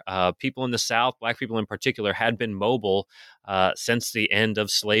nowhere. People in the South, Black people in particular, had been mobile since the end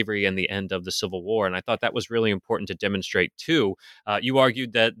of slavery and the end of the Civil War, and I thought that was really important to demonstrate too. You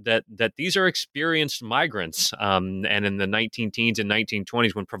argued that these are experienced migrants, and in the 19-teens and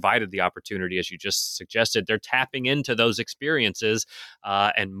 1920s, when provided the opportunity, as you just suggested, they're tapping into those experiences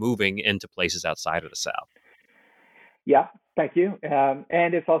and moving into places outside of the South. Yeah, thank you.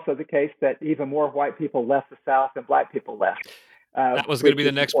 And it's also the case that even more white people left the South than Black people left. That was going to be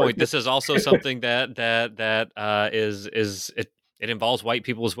the next point. This is also something that it involves white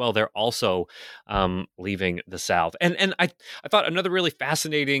people as well. They're also leaving the South. And I thought another really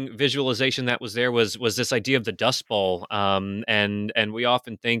fascinating visualization that was there was this idea of the Dust Bowl. And we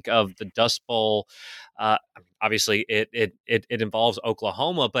often think of the Dust Bowl. Obviously, it involves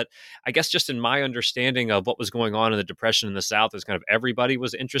Oklahoma, but I guess just in my understanding of what was going on in the Depression in the South is kind of everybody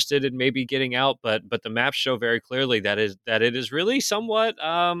was interested in maybe getting out, but the maps show very clearly that it is really somewhat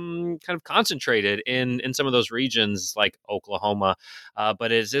kind of concentrated in some of those regions like Oklahoma,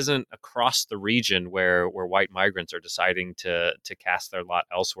 but it isn't across the region where white migrants are deciding to cast their lot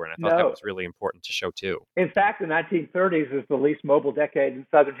elsewhere. And I thought that was really important to show too. In fact, the 1930s is the least mobile decade in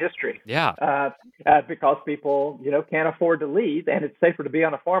Southern history. Yeah, because people can't afford to leave, and it's safer to be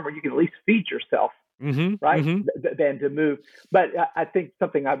on a farm where you can at least feed yourself, right, than to move. But I think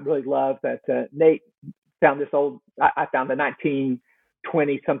something I really love that Nate found I found the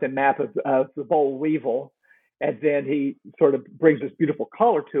 1920 something map of the boll weevil, and then he sort of brings this beautiful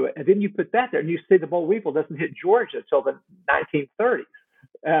color to it, and then you put that there, and you see the boll weevil doesn't hit Georgia until the 1930s.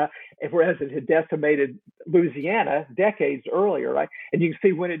 Whereas it had decimated Louisiana decades earlier, right? And you can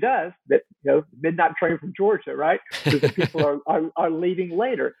see when it does that, midnight train from Georgia, right? So the people are leaving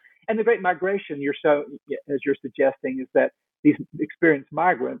later. And the Great Migration, as you're suggesting, is that these experienced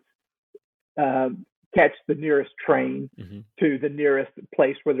migrants catch the nearest train to the nearest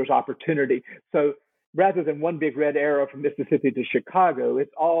place where there's opportunity. So rather than one big red arrow from Mississippi to Chicago,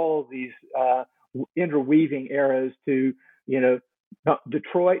 it's all these interweaving arrows to, not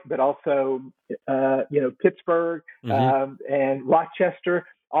Detroit, but also, Pittsburgh and Rochester,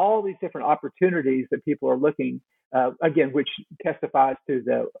 all these different opportunities that people are looking, again, which testifies to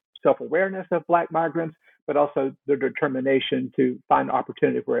the self-awareness of Black migrants, but also their determination to find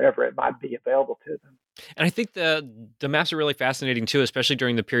opportunity wherever it might be available to them. And I think the maps are really fascinating too, especially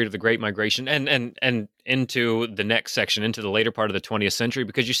during the period of the Great Migration and into the next section, into the later part of the 20th century,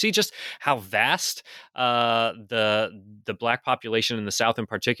 because you see just how vast the Black population in the South in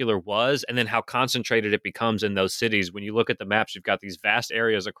particular was, and then how concentrated it becomes in those cities. When you look at the maps, you've got these vast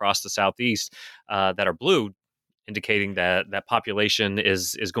areas across the Southeast that are blue, indicating that population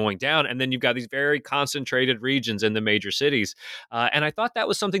is going down. And then you've got these very concentrated regions in the major cities. And I thought that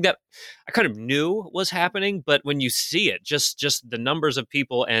was something that I kind of knew was happening, but when you see it, just the numbers of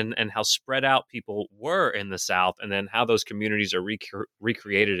people and how spread out people were in the South, and then how those communities are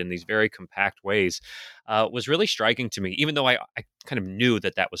recreated in these very compact ways, was really striking to me, even though I kind of knew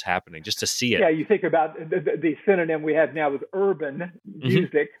that was happening, just to see it. Yeah, you think about the synonym we have now with urban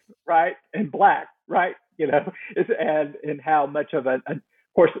music, right? And Black, right? And how much of of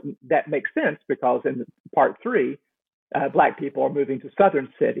course, that makes sense because in part 3, Black people are moving to southern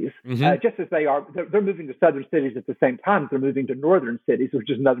cities, just as they're moving to southern cities at the same time as they're moving to northern cities,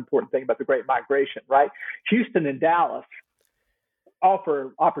 which is another important thing about the Great Migration, right? Houston and Dallas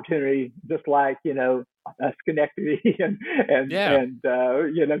offer opportunity just like, Schenectady and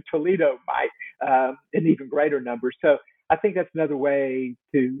Toledo might in even greater numbers. So I think that's another way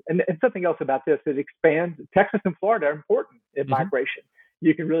to, and something else about this, it expands. Texas and Florida are important in migration.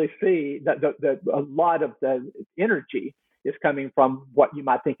 You can really see that a lot of the energy is coming from what you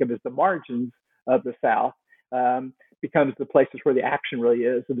might think of as the margins of the South, becomes the places where the action really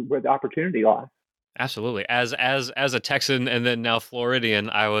is and where the opportunity lies. Absolutely. As a Texan and then now Floridian,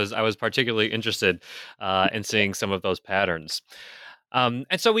 I was particularly interested in seeing some of those patterns. And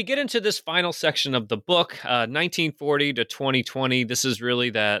so we get into this final section of the book, 1940 to 2020. This is really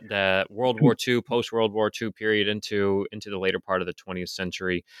that World War II, post-World War II period into the later part of the 20th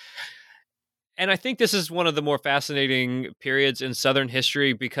century. And I think this is one of the more fascinating periods in Southern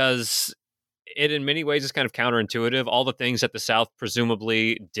history because it in many ways is kind of counterintuitive. All the things that the South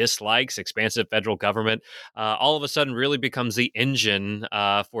presumably dislikes, expansive federal government, all of a sudden really becomes the engine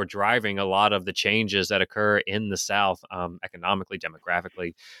for driving a lot of the changes that occur in the South, economically,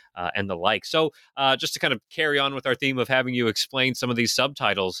 demographically, and the like. So just to kind of carry on with our theme of having you explain some of these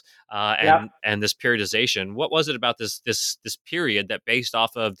subtitles and this periodization, what was it about this period that, based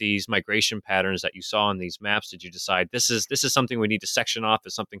off of these migration patterns that you saw on these maps, did you decide this is something we need to section off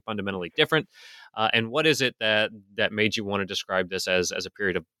as something fundamentally different? And what is it that made you want to describe this as a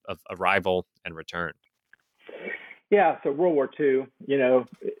period of arrival and return? Yeah, so World War II,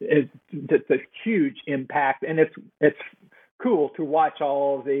 it's a huge impact, and it's cool to watch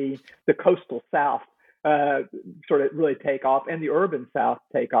all the coastal South sort of really take off, and the urban South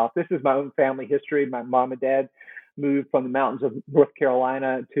take off. This is my own family history. My mom and dad moved from the mountains of North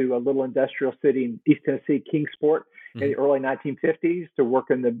Carolina to a little industrial city in East Tennessee, Kingsport, in the early 1950s to work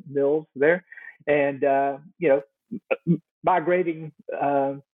in the mills there. And, migrating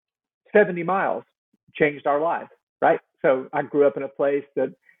 70 miles changed our lives, right? So I grew up in a place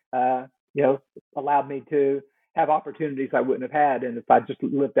that, allowed me to have opportunities I wouldn't have had and if I just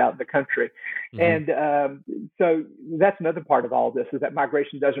lived out in the country. And so that's another part of all this, is that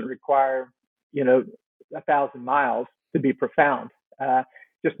migration doesn't require, 1,000 miles to be profound.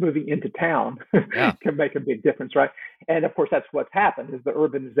 Just moving into town can make a big difference, right? And of course, that's what's happened, is the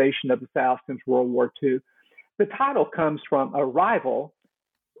urbanization of the South since World War II. The title comes from a rival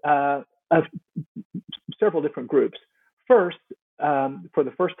of several different groups. First, for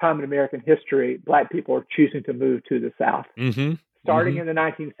the first time in American history, Black people are choosing to move to the South, starting in the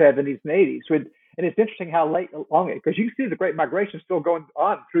 1970s and 80s. And it's interesting how late along it, because you see the Great Migration still going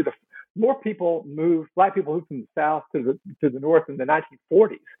on through more people Black people moved from the South to the North in the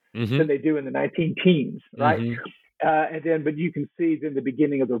 1940s than they do in the 19-teens, right? But you can see then the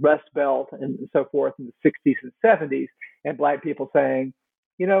beginning of the Rust Belt and so forth in the 60s and 70s, and Black people saying,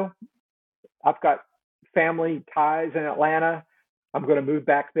 I've got family ties in Atlanta. I'm going to move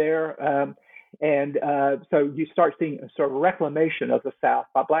back there. So you start seeing a sort of reclamation of the South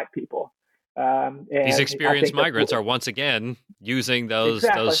by Black people. These experienced migrants are once again using those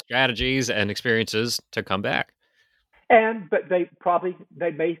strategies and experiences to come back. But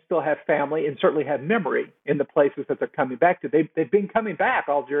they may still have family and certainly have memory in the places that they're coming back to. They've been coming back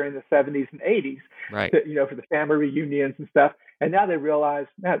all during the 70s and 80s, Right. for the family reunions and stuff. And now they realize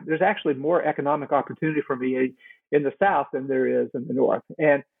that there's actually more economic opportunity for me in the South than there is in the North.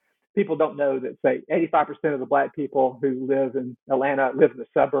 And people don't know that, say, 85% of the Black people who live in Atlanta live in the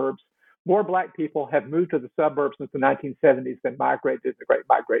suburbs. More Black people have moved to the suburbs since the 1970s than migrated in the Great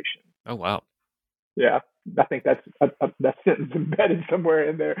Migration. Oh, wow. Yeah, I think that's that sentence embedded somewhere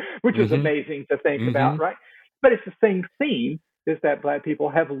in there, which is Mm-hmm. amazing to think about, Mm-hmm. right? But it's the same theme, is that Black people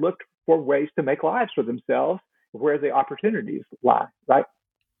have looked for ways to make lives for themselves where the opportunities lie, right?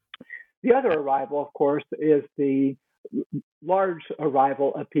 The other arrival, of course, is the large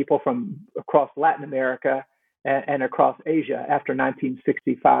arrival of people from across Latin America and across Asia after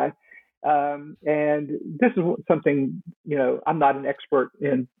 1965. And this is something, I'm not an expert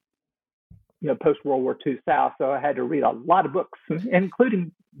in, post World War II South, so I had to read a lot of books,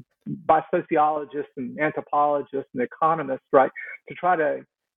 including by sociologists and anthropologists and economists, right, to try to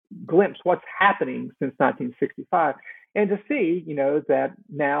glimpse what's happening since 1965, and to see, that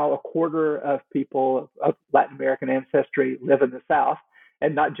now a quarter of people of Latin American ancestry live in the South,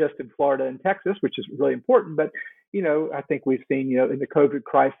 and not just in Florida and Texas, which is really important. But I think we've seen, in the COVID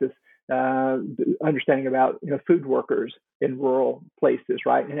crisis, understanding about food workers in rural places,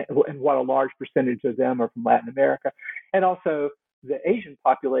 right, and what a large percentage of them are from Latin America, and also the Asian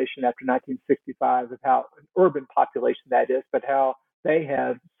population after 1965, of how an urban population that is, but how they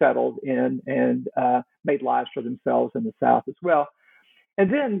have settled in and made lives for themselves in the South as well.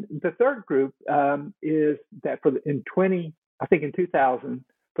 And then the third group is that in 2000,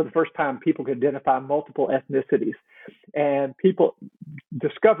 for the first time, people could identify multiple ethnicities, and people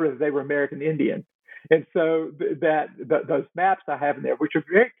discovered that they were American Indian. And so those maps I have in there, which are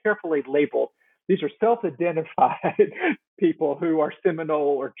very carefully labeled, these are self-identified people who are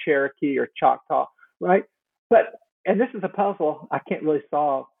Seminole or Cherokee or Choctaw, right? And this is a puzzle I can't really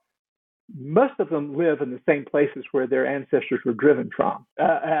solve. Most of them live in the same places where their ancestors were driven from.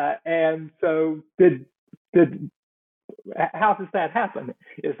 And so how does that happen?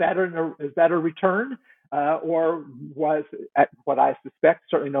 Is that a return? Or was, at what I suspect,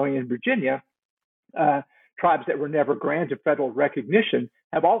 certainly knowing in Virginia, tribes that were never granted federal recognition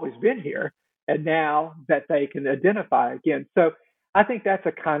have always been here, and now that they can identify again. So I think that's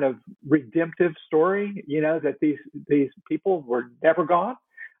a kind of redemptive story, that these people were never gone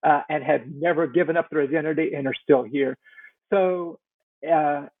and had never given up their identity and are still here. So,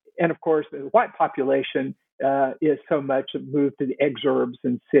 and of course, the white population is so much moved to the exurbs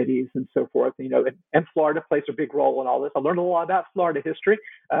and cities and so forth, and Florida plays a big role in all this. I learned a lot about Florida history,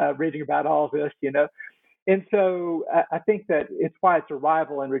 reading about all this, And so I think that it's why it's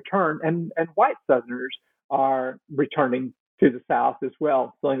arrival and return, and white Southerners are returning to the South as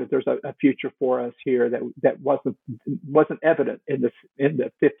well, feeling that there's a future for us here that wasn't evident in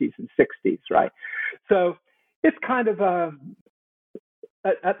the 50s and 60s, right? So it's kind of an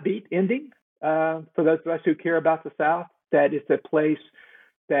upbeat ending for those of us who care about the South. That it's a place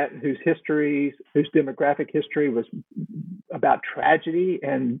whose demographic history was about tragedy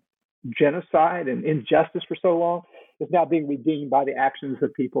and genocide and injustice for so long, is now being redeemed by the actions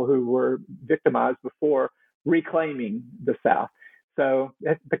of people who were victimized before, reclaiming the South. So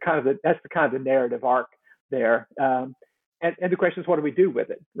that's the kind of the narrative arc there. And the question is, what do we do with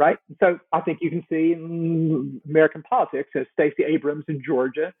it, right? So I think you can see in American politics, as Stacey Abrams in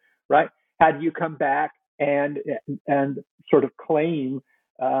Georgia, right? How do you come back and sort of claim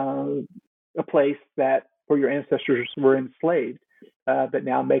a place where your ancestors were enslaved, but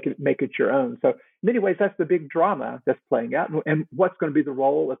now make it your own? So in many ways, that's the big drama that's playing out, and what's going to be the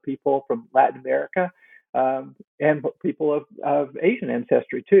role of people from Latin America and people of Asian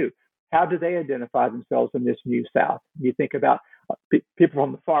ancestry too. How do they identify themselves in this new South? You think about people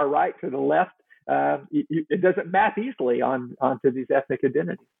from the far right to the left. It doesn't map easily onto these ethnic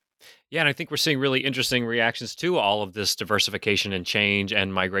identities. Yeah, and I think we're seeing really interesting reactions to all of this diversification and change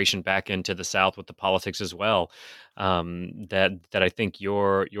and migration back into the South with the politics as well. That I think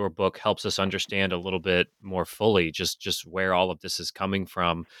your book helps us understand a little bit more fully, just where all of this is coming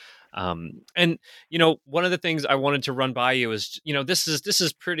from. And one of the things I wanted to run by you is, this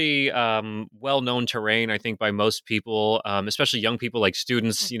is pretty well known terrain, I think, by most people, especially young people, like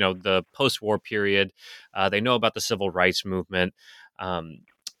students. The post-war period, they know about the civil rights movement.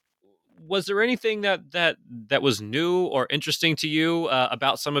 Was there anything that was new or interesting to you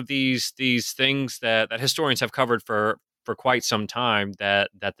about some of these things that historians have covered for quite some time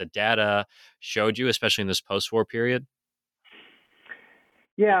that the data showed you, especially in this post-war period?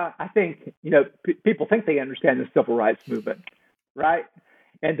 Yeah, I think, people think they understand the civil rights movement, right?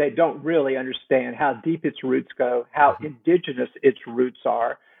 And they don't really understand how deep its roots go, how Mhm. indigenous its roots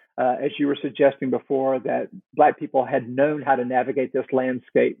are. As you were suggesting before, that Black people had known how to navigate this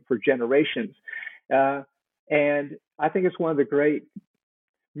landscape for generations. Uh, and I think it's one of the great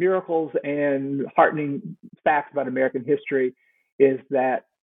miracles and heartening facts about American history is that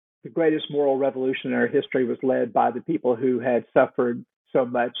the greatest moral revolution in our history was led by the people who had suffered so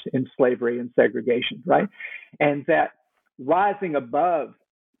much in slavery and segregation, right? And that rising above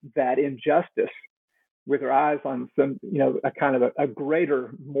that injustice with our eyes on some, a kind of a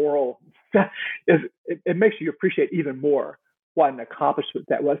greater moral, it makes you appreciate even more what an accomplishment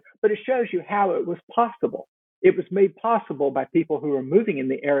that was. But it shows you how it was possible. It was made possible by people who were moving in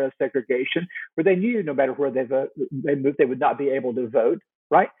the era of segregation, where they knew no matter where they moved, they would not be able to vote,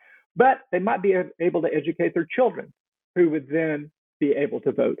 right? But they might be able to educate their children, who would then be able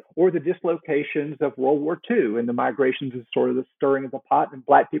to vote, or the dislocations of World War II and the migrations and sort of the stirring of the pot and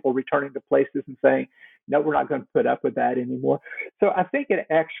Black people returning to places and saying, no, we're not going to put up with that anymore. So I think it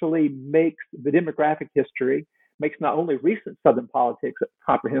actually makes the demographic history, makes not only recent Southern politics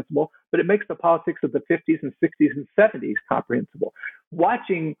comprehensible, but it makes the politics of the 50s and 60s and 70s comprehensible.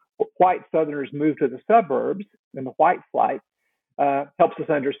 Watching white Southerners move to the suburbs and the white flight helps us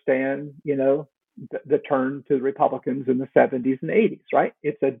understand, the turn to the Republicans in the 70s and 80s, right?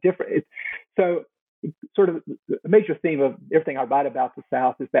 So sort of a major theme of everything I write about the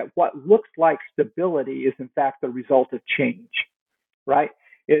South is that what looks like stability is in fact the result of change, right?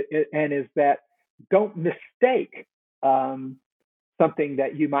 And is that don't mistake something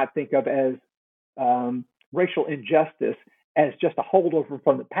that you might think of as racial injustice as just a holdover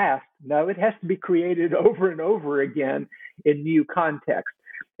from the past. No, it has to be created over and over again in new context.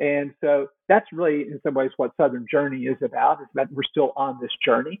 And so that's really, in some ways, what Southern Journey is about. It's that we're still on this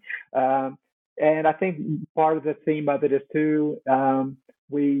journey. And I think part of the theme of it is too,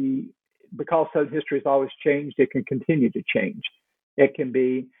 because Southern history has always changed, it can continue to change. It can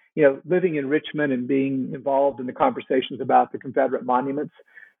be, living in Richmond and being involved in the conversations about the Confederate monuments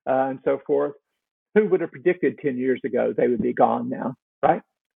and so forth. Who would have predicted 10 years ago they would be gone now, right?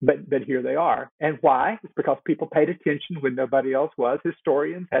 But here they are. And why? It's because people paid attention when nobody else was.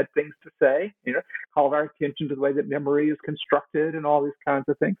 Historians had things to say, called our attention to the way that memory is constructed and all these kinds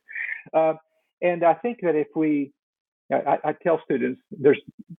of things. And I think that I tell students, there's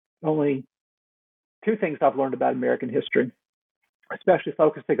only two things I've learned about American history, especially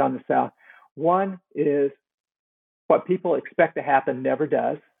focusing on the South. One is what people expect to happen never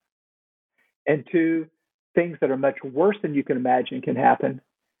does. And two, things that are much worse than you can imagine can happen,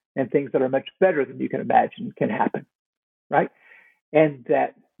 and things that are much better than you can imagine can happen, right? And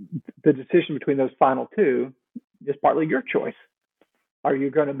that the decision between those final two is partly your choice. Are you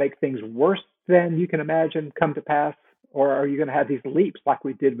going to make things worse than you can imagine come to pass, or are you going to have these leaps like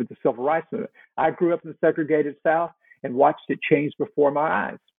we did with the Civil Rights Movement? I grew up in the segregated South and watched it change before my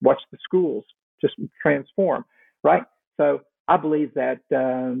eyes, watched the schools just transform, right? So I believe that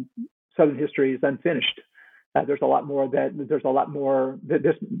Southern history is unfinished. There's a lot more that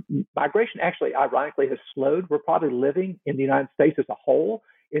this migration actually, ironically, has slowed. We're probably living in the United States as a whole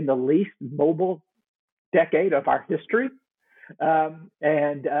in the least mobile decade of our history.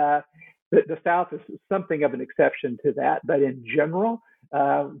 The South is something of an exception to that. But in general,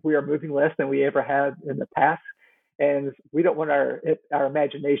 we are moving less than we ever had in the past. And we don't want our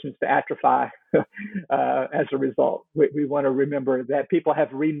imaginations to atrophy as a result. We want to remember that people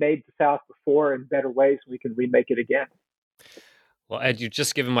have remade the South before in better ways. We can remake it again. Well, Ed, you've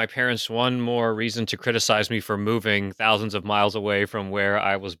just given my parents one more reason to criticize me for moving thousands of miles away from where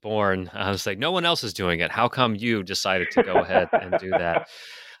I was born. I was like, no one else is doing it. How come you decided to go ahead and do that?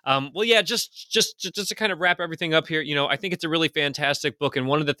 Well, yeah, just to kind of wrap everything up here, I think it's a really fantastic book. And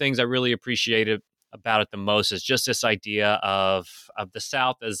one of the things I really appreciated about it the most is just this idea of the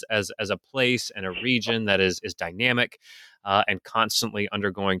South as a place and a region that is dynamic and constantly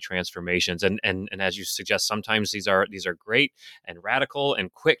undergoing transformations. And as you suggest, sometimes these are great and radical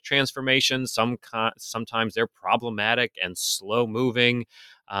and quick transformations. Sometimes they're problematic and slow moving.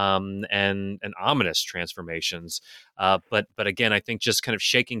 And ominous transformations. But again, I think just kind of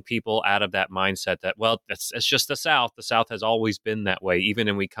shaking people out of that mindset that, well, it's just the South. The South has always been that way. Even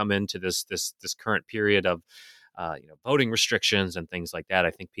when we come into this current period of voting restrictions and things like that,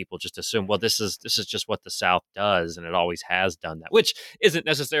 I think people just assume, well, this is just what the South does, and it always has done that, which isn't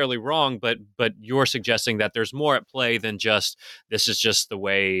necessarily wrong. But you're suggesting that there's more at play than just this is just the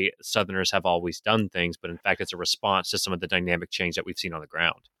way Southerners have always done things, but in fact, it's a response to some of the dynamic change that we've seen on the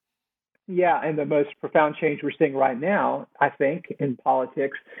ground. Yeah, and the most profound change we're seeing right now, I think, in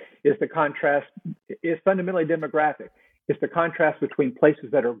politics is the contrast is fundamentally demographic. It's the contrast between places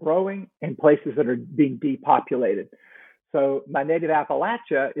that are growing and places that are being depopulated. So my native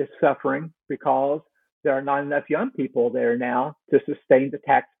Appalachia is suffering because there are not enough young people there now to sustain the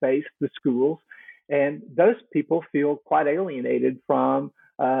tax base, the schools, and those people feel quite alienated from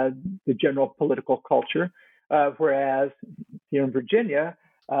the general political culture. Whereas here in Virginia,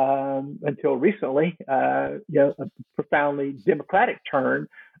 until recently, a profoundly democratic turn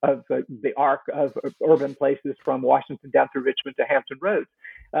of the arc of urban places from Washington down through Richmond to Hampton Roads.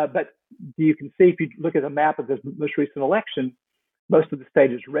 But you can see if you look at the map of this most recent election, most of the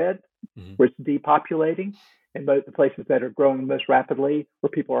state is red, where it's depopulating, and both the places that are growing most rapidly,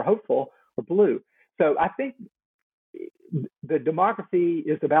 where people are hopeful, are blue. So I think the demography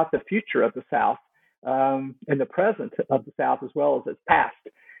is about the future of the South and the present of the South as well as its past.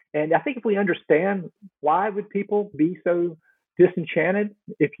 And I think if we understand why would people be so disenchanted,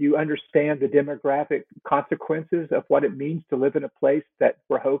 if you understand the demographic consequences of what it means to live in a place that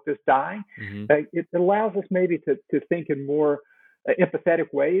where hope is dying, it allows us maybe to think in more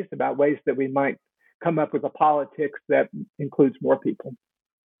empathetic ways about ways that we might come up with a politics that includes more people.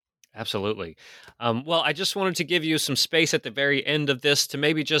 Absolutely. Well, I just wanted to give you some space at the very end of this to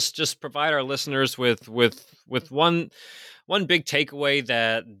maybe just provide our listeners with one big takeaway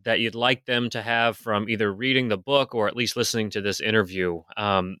that you'd like them to have from either reading the book or at least listening to this interview.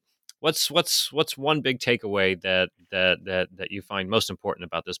 What's one big takeaway that you find most important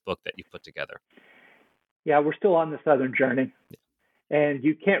about this book that you put together? Yeah, we're still on the Southern journey, and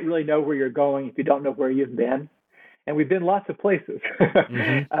you can't really know where you're going if you don't know where you've been. And we've been lots of places,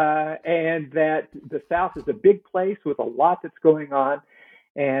 and that the South is a big place with a lot that's going on,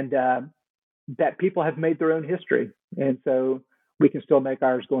 and that people have made their own history, and so we can still make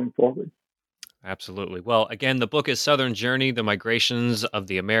ours going forward. Absolutely. Well, again, the book is Southern Journey, The Migrations of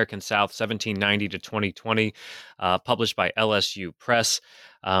the American South, 1790 to 2020, published by LSU Press.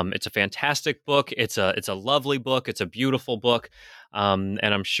 It's a fantastic book. It's a lovely book. It's a beautiful book. And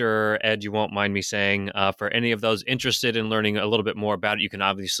I'm sure, Ed, you won't mind me saying, for any of those interested in learning a little bit more about it, you can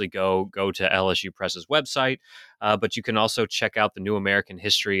obviously go to LSU Press's website, but you can also check out the New American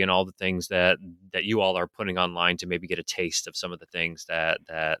History and all the things that you all are putting online to maybe get a taste of some of the things that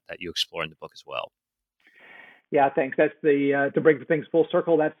you explore in the book as well. Yeah, thanks. That's the to bring things full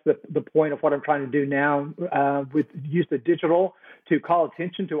circle. That's the point of what I'm trying to do now. With use the digital to call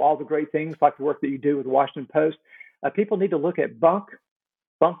attention to all the great things like the work that you do with the Washington Post. People need to look at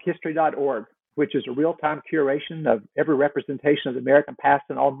bunkhistory.org, which is a real-time curation of every representation of the American past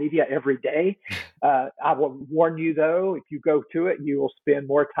in all media every day. I will warn you, though, if you go to it, you will spend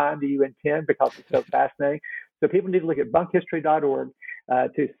more time than you intend because it's so fascinating. So people need to look at bunkhistory.org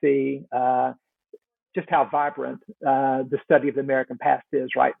to see just how vibrant the study of the American past is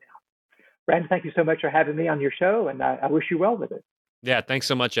right now. Brandon, thank you so much for having me on your show, and I wish you well with it. Yeah, thanks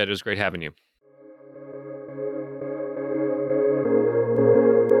so much, Ed. It was great having you.